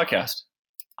 It's a podcast.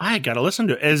 I gotta listen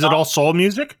to it. Is it all soul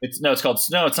music? It's not.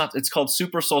 It's called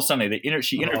Super Soul Sunday.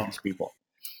 She interviews people.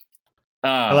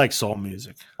 I like soul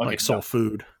music. I like soul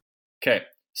food. Okay.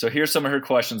 So here's some of her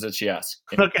questions that she asked.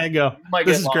 Okay, go.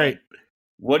 This is great.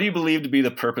 What do you believe to be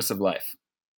the purpose of life?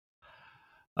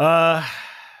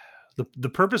 The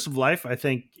purpose of life, I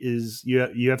think, is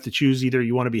you have to choose either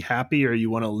you want to be happy or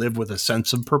you want to live with a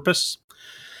sense of purpose.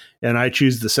 And I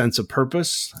choose the sense of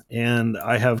purpose. And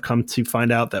I have come to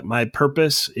find out that my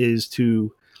purpose is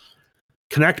to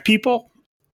connect people,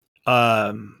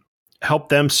 help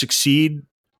them succeed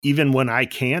even when I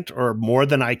can't or more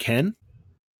than I can,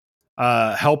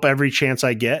 help every chance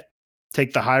I get,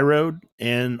 take the high road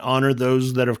and honor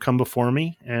those that have come before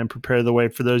me and prepare the way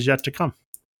for those yet to come.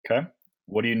 Okay.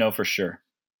 What do you know for sure?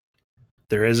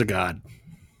 There is a God.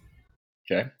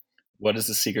 Okay. What is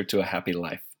the secret to a happy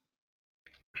life?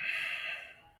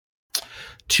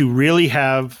 To really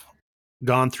have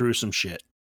gone through some shit.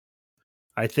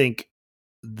 I think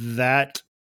that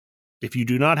if you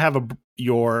do not have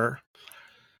your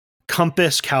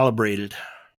compass calibrated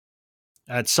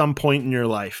at some point in your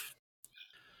life,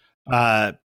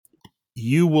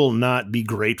 you will not be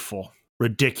grateful,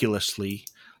 ridiculously,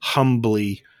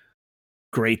 humbly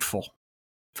grateful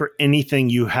for anything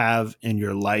you have in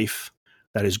your life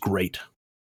that is great.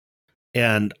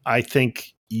 And I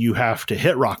think you have to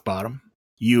hit rock bottom.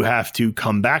 You have to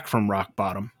come back from rock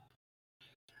bottom.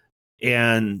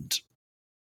 And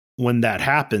when that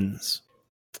happens,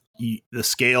 the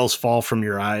scales fall from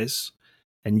your eyes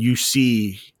and you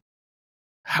see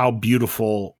how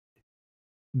beautiful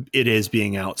it is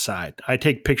being outside. I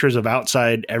take pictures of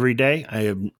outside every day.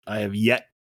 I have yet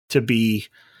to be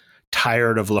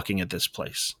tired of looking at this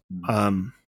place.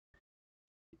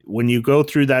 When you go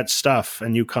through that stuff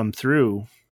and you come through,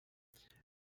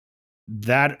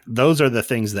 those are the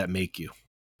things that make you.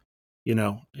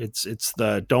 It's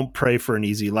the don't pray for an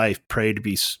easy life, pray to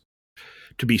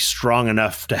be strong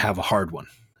enough to have a hard one.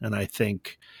 And I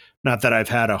think, not that I've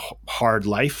had a hard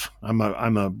life. I'm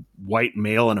a white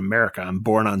male in America. I'm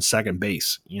born on second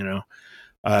base,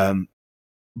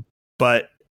 but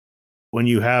when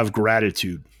you have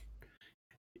gratitude,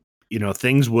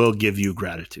 things will give you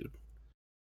gratitude.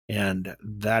 And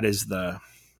that is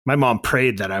my mom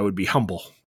prayed that I would be humble.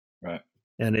 Right.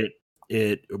 And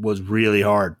it was really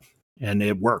hard and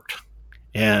it worked.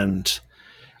 And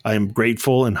I am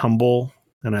grateful and humble.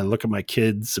 And I look at my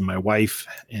kids and my wife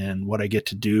and what I get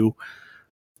to do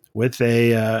with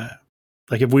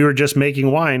like if we were just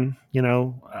making wine,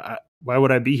 why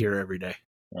would I be here every day?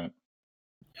 Right.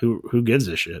 Who gives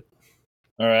a shit?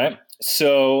 All right.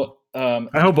 So I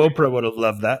hope Oprah would have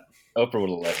loved that. Oprah would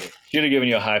have loved it. She'd have given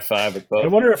you a high five with both. I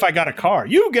wonder if I got a car.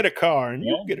 You get a car, and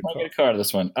Yeah, you get a I'll car. get a car to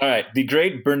this one. All right. The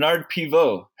great Bernard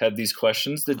Pivot had these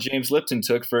questions that James Lipton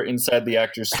took for Inside the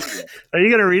Actors Studio. Are you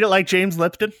going to read it like James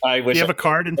Lipton? I wish Do you have a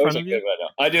card in front of you?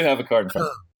 I do have a card in front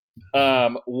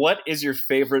of me. What is your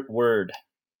favorite word?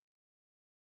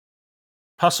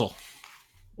 Hustle.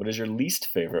 What is your least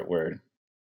favorite word?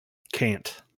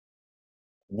 Can't.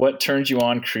 What turns you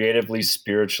on creatively,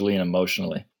 spiritually, and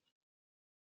emotionally?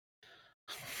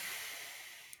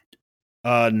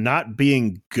 Not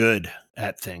being good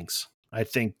at things. I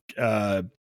think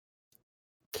I'm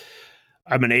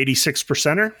an 86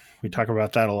 percenter. We talk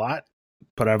about that a lot,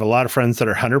 but I have a lot of friends that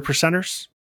are 100 percenters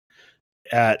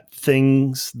at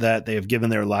things that they have given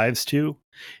their lives to.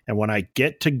 And when I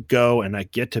get to go and I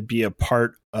get to be a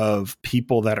part of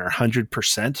people that are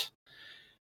 100%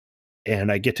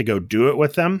 and I get to go do it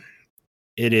with them,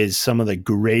 it is some of the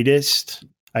greatest.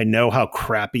 I know how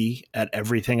crappy at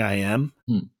everything I am.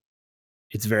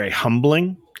 It's very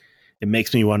humbling. It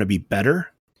makes me want to be better.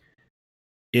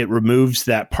 It removes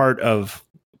that part of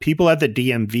people at the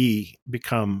DMV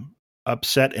become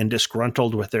upset and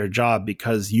disgruntled with their job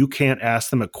because you can't ask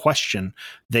them a question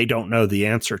they don't know the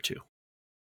answer to.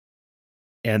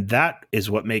 And that is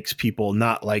what makes people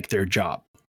not like their job.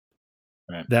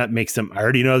 Right. That makes them, I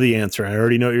already know the answer. I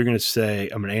already know what you're going to say.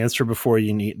 I'm going to answer before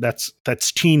you need. That's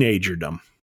teenagerdom.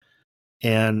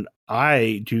 And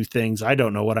I do things I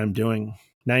don't know what I'm doing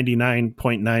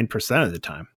 99.9% of the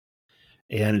time.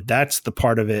 And that's the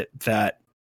part of it that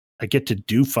I get to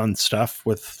do fun stuff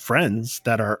with friends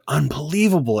that are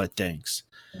unbelievable at things.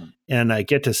 And I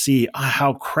get to see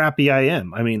how crappy I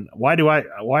am. I mean, why do I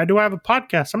have a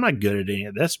podcast? I'm not good at any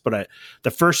of this, but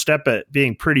the first step at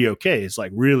being pretty okay is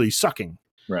like really sucking.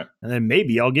 Right. And then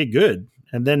maybe I'll get good.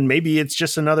 And then maybe it's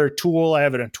just another tool I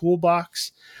have in a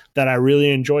toolbox that I really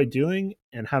enjoy doing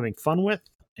and having fun with.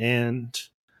 And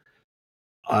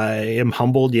I am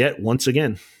humbled yet once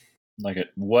again. Like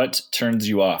it. What turns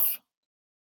you off?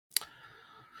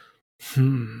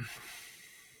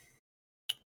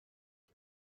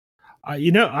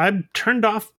 I'm turned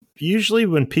off usually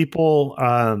when people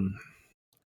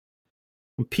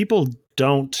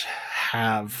don't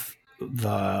have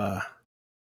the.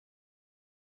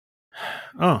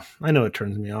 Oh, I know it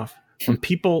turns me off. When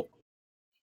people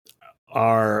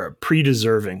are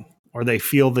pre-deserving or they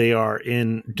feel they are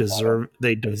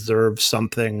they deserve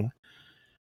something,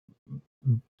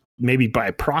 maybe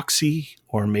by proxy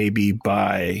or maybe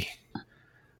by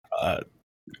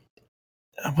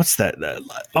what's that?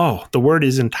 The word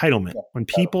is entitlement. When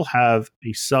people have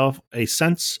a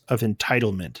sense of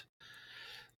entitlement,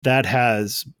 that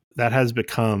has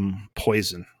become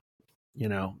poison,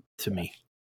 to me.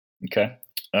 Okay.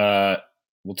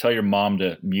 We'll tell your mom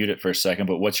to mute it for a second,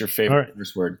 but what's your favorite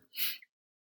first word?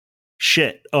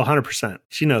 Shit. 100%.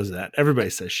 She knows that. Everybody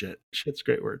says shit. Shit's a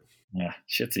great word. Yeah,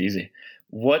 shit's easy.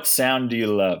 What sound do you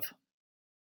love?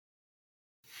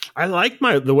 I like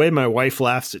the way my wife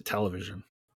laughs at television.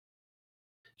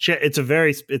 It's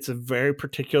a very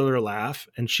particular laugh,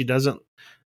 and she doesn't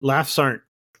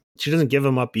give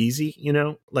them up easy,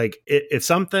 like if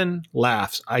something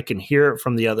laughs, I can hear it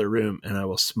from the other room and I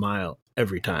will smile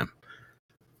every time.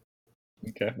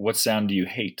 Okay. What sound do you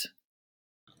hate?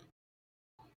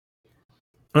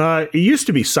 It used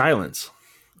to be silence.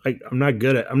 Like I'm not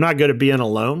good at being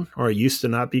alone, or I used to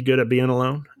not be good at being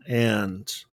alone. And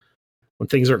when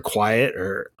things are quiet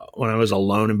or when I was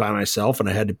alone and by myself and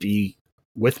I had to be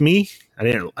with me,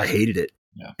 I hated it.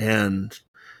 Yeah. And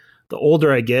the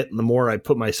older I get and the more I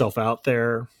put myself out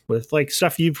there with like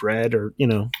stuff you've read or,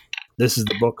 this is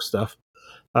the book stuff.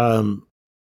 I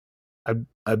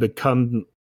become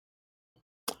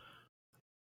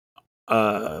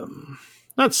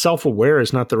not self-aware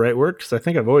is not the right word, because I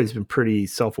think I've always been pretty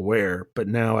self-aware, but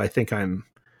now I think I'm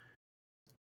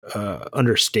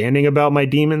understanding about my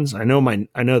demons. I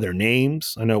know their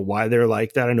names. I know why they're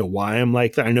like that. I know why I'm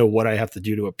like that. I know what I have to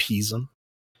do to appease them.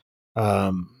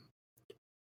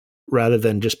 Rather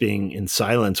than just being in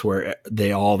silence where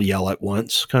they all yell at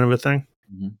once, kind of a thing.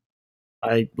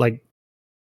 Mm-hmm.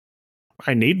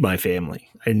 I need my family.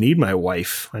 I need my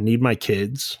wife. I need my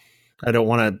kids. I don't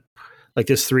want to, like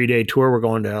this 3-day tour we're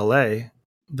going to LA.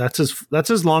 That's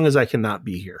as long as I cannot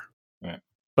be here. Right.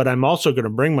 But I'm also going to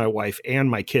bring my wife and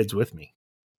my kids with me,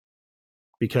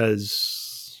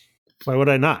 because why would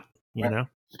I not? you know?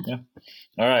 Yeah.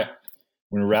 All right.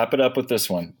 We're going to wrap it up with this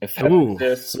one. If Ooh,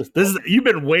 you've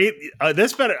been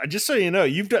this better. Just so you know,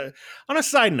 you've done, on a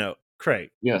side note,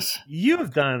 Craig, yes, you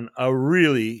have done a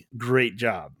really great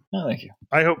job. oh, thank you.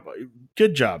 I hope,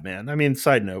 good job, man. I mean,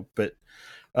 side note, but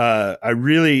I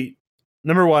really,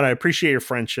 number one, I appreciate your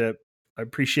friendship. I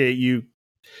appreciate you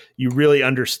really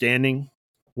understanding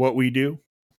what we do.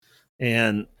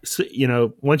 And, so, you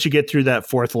know, once you get through that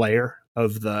fourth layer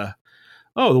of the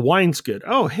wine's good.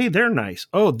 Oh, hey, they're nice.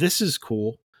 Oh, this is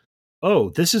cool. Oh,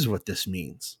 this is what this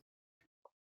means.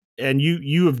 And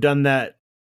you have done that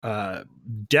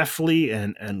deftly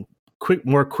and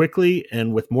more quickly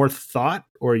and with more thought,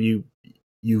 or you've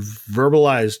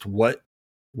verbalized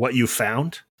what you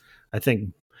found, I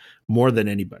think, more than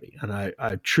anybody. And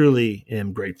I truly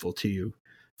am grateful to you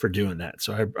for doing that.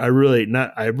 So I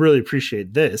really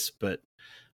appreciate this, but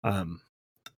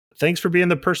thanks for being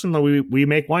the person that we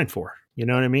make wine for. You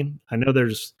know what I mean? I know there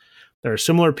are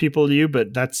similar people to you,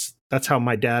 but that's how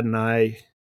my dad and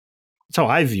that's how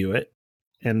I view it.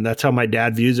 And that's how my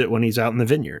dad views it when he's out in the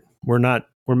vineyard. We're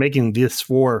making this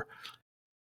for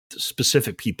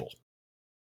specific people.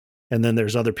 And then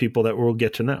there's other people that we'll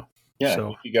get to know. Yeah,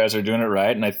 so you guys are doing it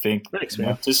right. And I think, thanks,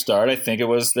 man. To start, I think it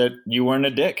was that you weren't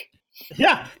a dick.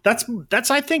 Yeah, that's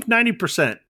I think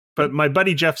 90%. But my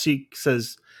buddy Jeff Seek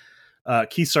says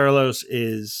Keith Sarlos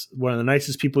is one of the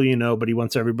nicest people you know, but he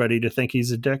wants everybody to think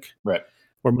he's a dick. Right.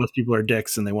 Where most people are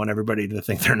dicks and they want everybody to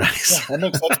think they're nice. Yeah, that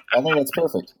makes sense. I think that's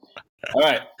perfect. All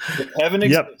right. If heaven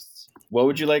exists, what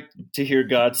would you like to hear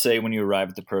God say when you arrive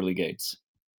at the pearly gates?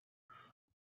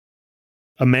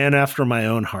 A man after my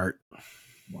own heart.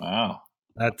 Wow.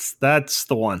 That's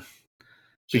the one.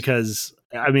 Because,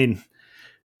 I mean,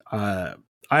 I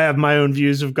have my own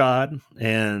views of God,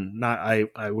 and I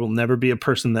will never be a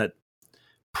person that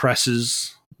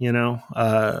presses,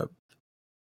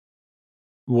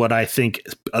 what I think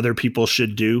other people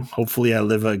should do. Hopefully I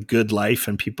live a good life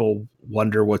and people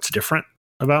wonder what's different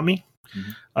about me.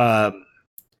 Mm-hmm.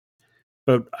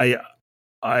 But I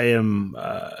am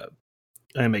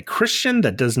a Christian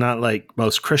that does not like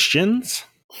most Christians,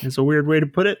 is a weird way to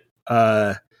put it,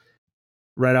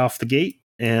 right off the gate.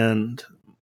 And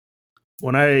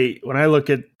when I look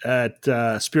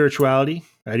at spirituality,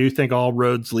 I do think all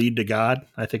roads lead to God.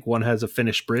 I think one has a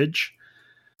finished bridge.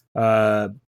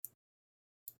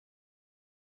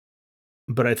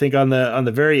 But I think on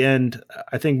the very end,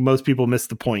 I think most people miss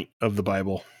the point of the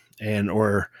Bible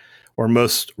or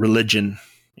most religion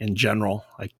in general.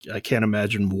 I can't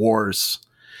imagine wars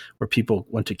where people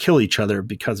want to kill each other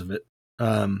because of it.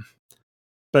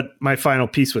 But my final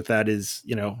piece with that is,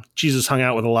 Jesus hung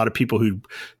out with a lot of people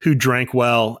who drank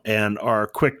well and are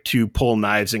quick to pull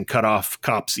knives and cut off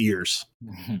cops' ears.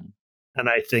 Mm-hmm. And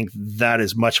I think that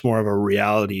is much more of a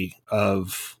reality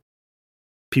of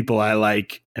people I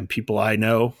like and people I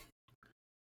know.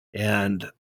 And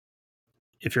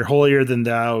if you're holier than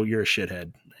thou, you're a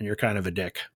shithead and you're kind of a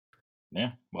dick.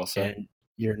 Yeah, well said. And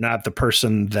you're not the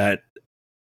person that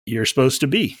you're supposed to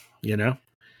be, And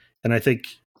I think,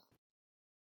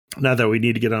 not that we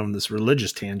need to get on this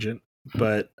religious tangent,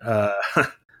 but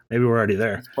maybe we're already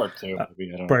there. It's part two.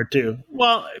 Part two.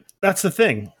 Well, that's the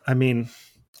thing. I mean,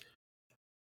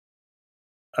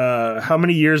 how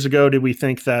many years ago did we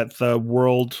think that the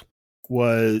world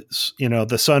was,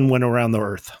 the sun went around the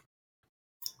earth?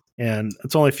 And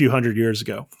it's only a few hundred years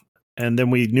ago. And then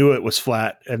we knew it was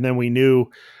flat. And then we knew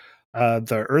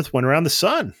the earth went around the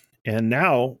sun. And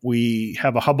now we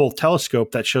have a Hubble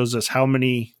telescope that shows us how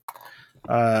many,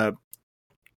 how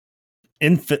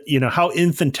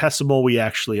infinitesimal we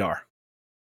actually are.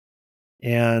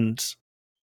 And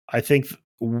I think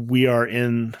we are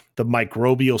in the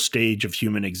microbial stage of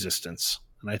human existence.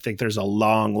 And I think there's a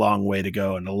long, long way to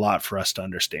go and a lot for us to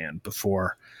understand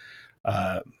before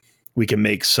we can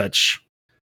make such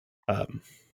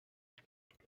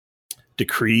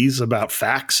decrees about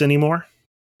facts anymore.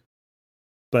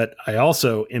 But I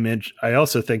also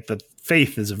think that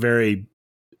faith is a very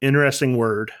interesting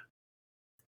word.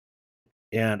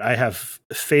 And I have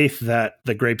faith that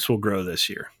the grapes will grow this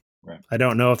year. Right. I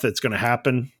don't know if it's going to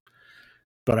happen,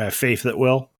 but I have faith that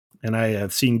will. And I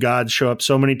have seen God show up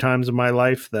so many times in my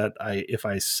life that if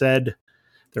I said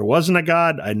there wasn't a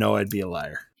God, I know I'd be a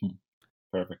liar.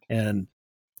 Perfect. And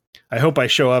I hope I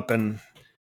show up and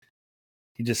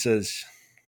he just says,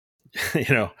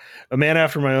 a man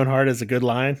after my own heart is a good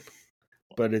line,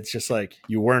 but it's just like,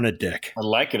 you weren't a dick. I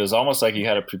like it. It was almost like you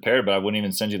had it prepared, but I wouldn't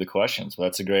even send you the questions. But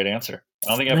that's a great answer. I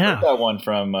don't think I've heard that one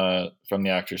from the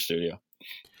Actors Studio.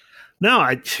 No,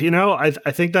 I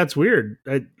think that's weird.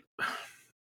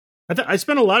 I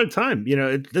spent a lot of time,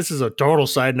 this is a total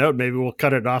side note. Maybe we'll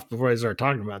cut it off before I start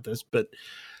talking about this, but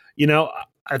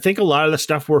I think a lot of the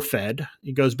stuff we're fed,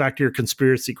 it goes back to your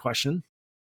conspiracy question.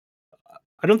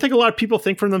 I don't think a lot of people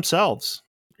think for themselves.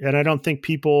 And I don't think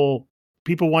people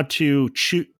want to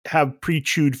have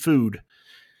pre-chewed food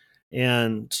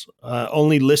and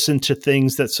only listen to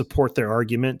things that support their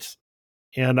argument.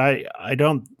 And I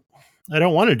don't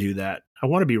want to do that. I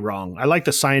want to be wrong. I like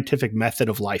the scientific method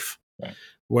of life, right,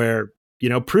 where,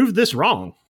 prove this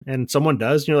wrong. And someone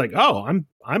does, and you're like, oh,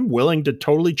 I'm willing to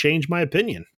totally change my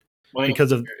opinion. Well,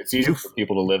 because it's easy for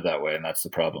people to live that way, and that's the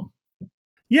problem.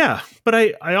 Yeah, but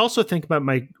I also think about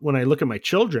when I look at my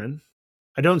children,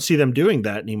 I don't see them doing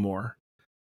that anymore.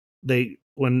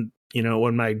 When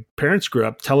my parents grew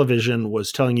up, television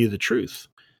was telling you the truth.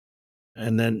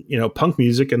 And then, punk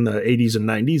music in the 80s and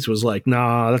 90s was like,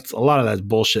 nah, a lot of that's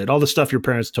bullshit. All the stuff your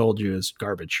parents told you is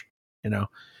garbage,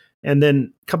 And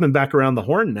then coming back around the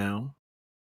horn now,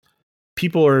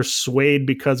 people are swayed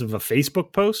because of a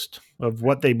Facebook post of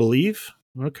what they believe.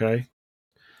 Okay.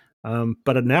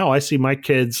 But now I see my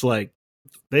kids, like,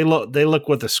 they look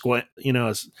with a squint,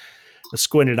 a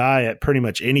squinted eye at pretty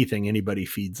much anything anybody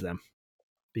feeds them,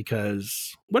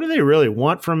 because what do they really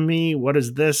want from me? What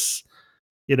is this,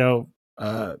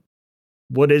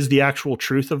 what is the actual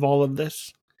truth of all of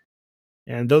this?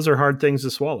 And those are hard things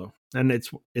to swallow. And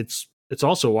it's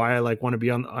also why I want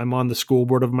to I'm on the school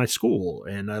board of my school,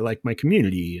 and I like my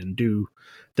community and do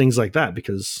things like that,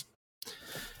 because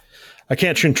I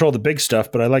can't control the big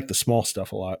stuff, but I like the small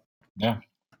stuff a lot. Yeah.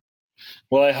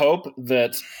 Well, I hope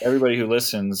that everybody who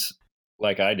listens,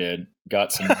 like I did,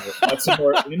 got some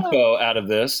more info out of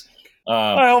this.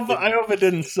 I hope it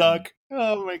didn't suck.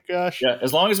 Oh my gosh. Yeah.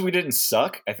 As long as we didn't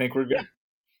suck, I think we're good.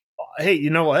 Hey, you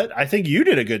know what? I think you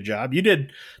did a good job. You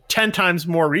did 10 times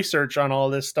more research on all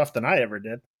this stuff than I ever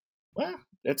did. Well,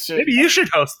 maybe you should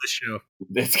host the show.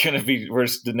 It's going to be where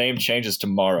the name changes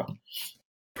tomorrow.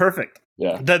 Perfect.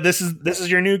 Yeah. This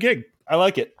is your new gig. I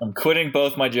like it. I'm quitting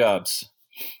both my jobs.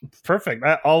 Perfect.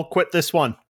 I'll quit this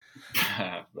one.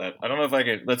 I don't know if I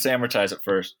could. Let's amortize it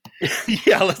first.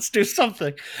 Yeah, let's do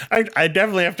something. I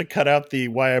definitely have to cut out the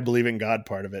why I believe in God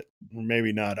part of it.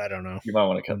 Maybe not. I don't know. You might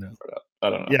want to cut that part out. I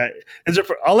don't know. Yeah.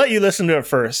 I'll let you listen to it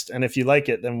first, and if you like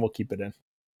it, then we'll keep it in.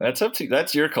 That's up to you.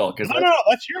 That's your call. No,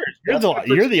 that's yours. You're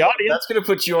the audience. That's going to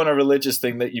put you on a religious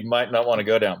thing that you might not want to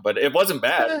go down, but it wasn't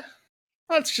bad.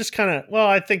 That's just kind of,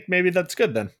 I think maybe that's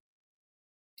good then.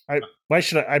 I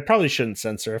probably shouldn't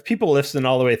censor. If people listen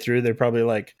all the way through, they're probably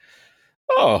like,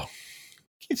 oh,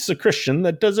 he's a Christian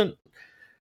that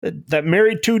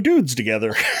married two dudes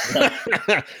together.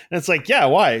 And it's like, yeah,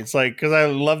 why? It's like, because I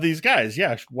love these guys.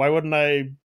 Yeah, why wouldn't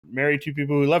I marry two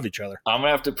people who love each other? I'm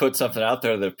gonna have to put something out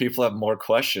there that if people have more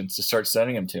questions, to start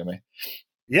sending them to me.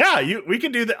 Yeah, we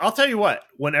can do that. I'll tell you what,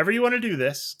 whenever you want to do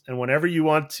this, and whenever you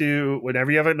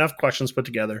have enough questions put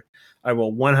together, I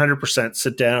will 100%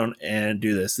 sit down and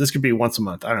do this. This could be once a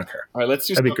month. I don't care. All right, let's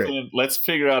do something. Great. Let's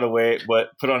figure out a way,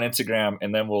 put on Instagram,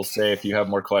 and then we'll say if you have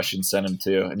more questions, send them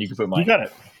to, and you can put mine. You got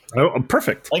it. Oh,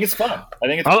 perfect. I think it's fun.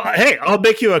 I'll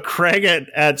make you a Craig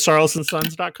at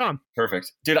sarlossandsons.com.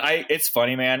 Perfect. Dude, it's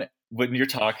funny, man. When you're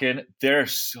talking, there are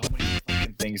so many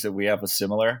fucking things that we have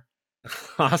similar.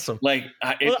 Awesome.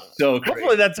 It's so crazy.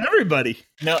 Hopefully that's everybody.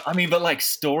 No, I mean, but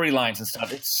storylines and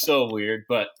stuff, it's so weird,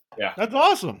 but yeah. That's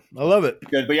awesome. I love it.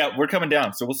 Good. But yeah, we're coming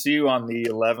down. So we'll see you on the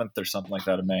 11th or something like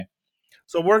that of May.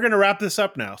 So we're going to wrap this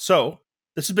up now. So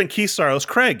this has been Keith Sarlos.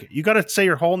 Craig, you got to say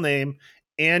your whole name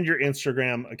and your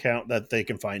Instagram account that they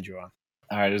can find you on.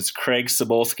 All right. It's Craig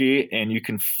Cebulski, and you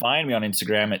can find me on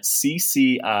Instagram at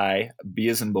CCI, B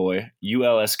as in boy,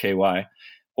 ULSKY.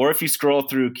 Or if you scroll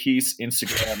through Keith's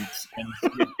Instagram and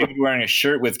you're wearing a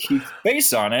shirt with Keith's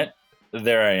face on it,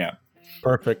 there I am.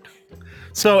 Perfect.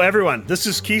 So everyone, this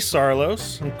is Keith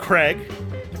Sarlos and Craig.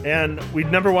 And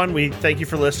number one, we thank you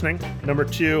for listening. Number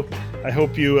two, I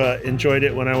hope you enjoyed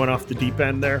it when I went off the deep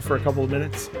end there for a couple of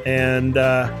minutes. And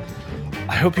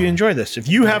I hope you enjoy this. If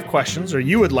you have questions or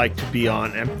you would like to be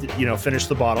on and Finish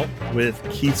the Bottle with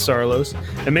Keith Sarlos,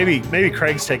 and maybe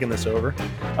Craig's taking this over,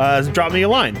 drop me a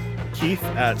line. Keith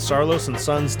at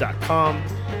sarlosandsons.com.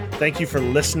 Thank you for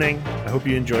listening. I hope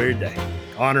you enjoy your day.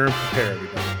 Honor and prepare,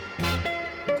 everybody.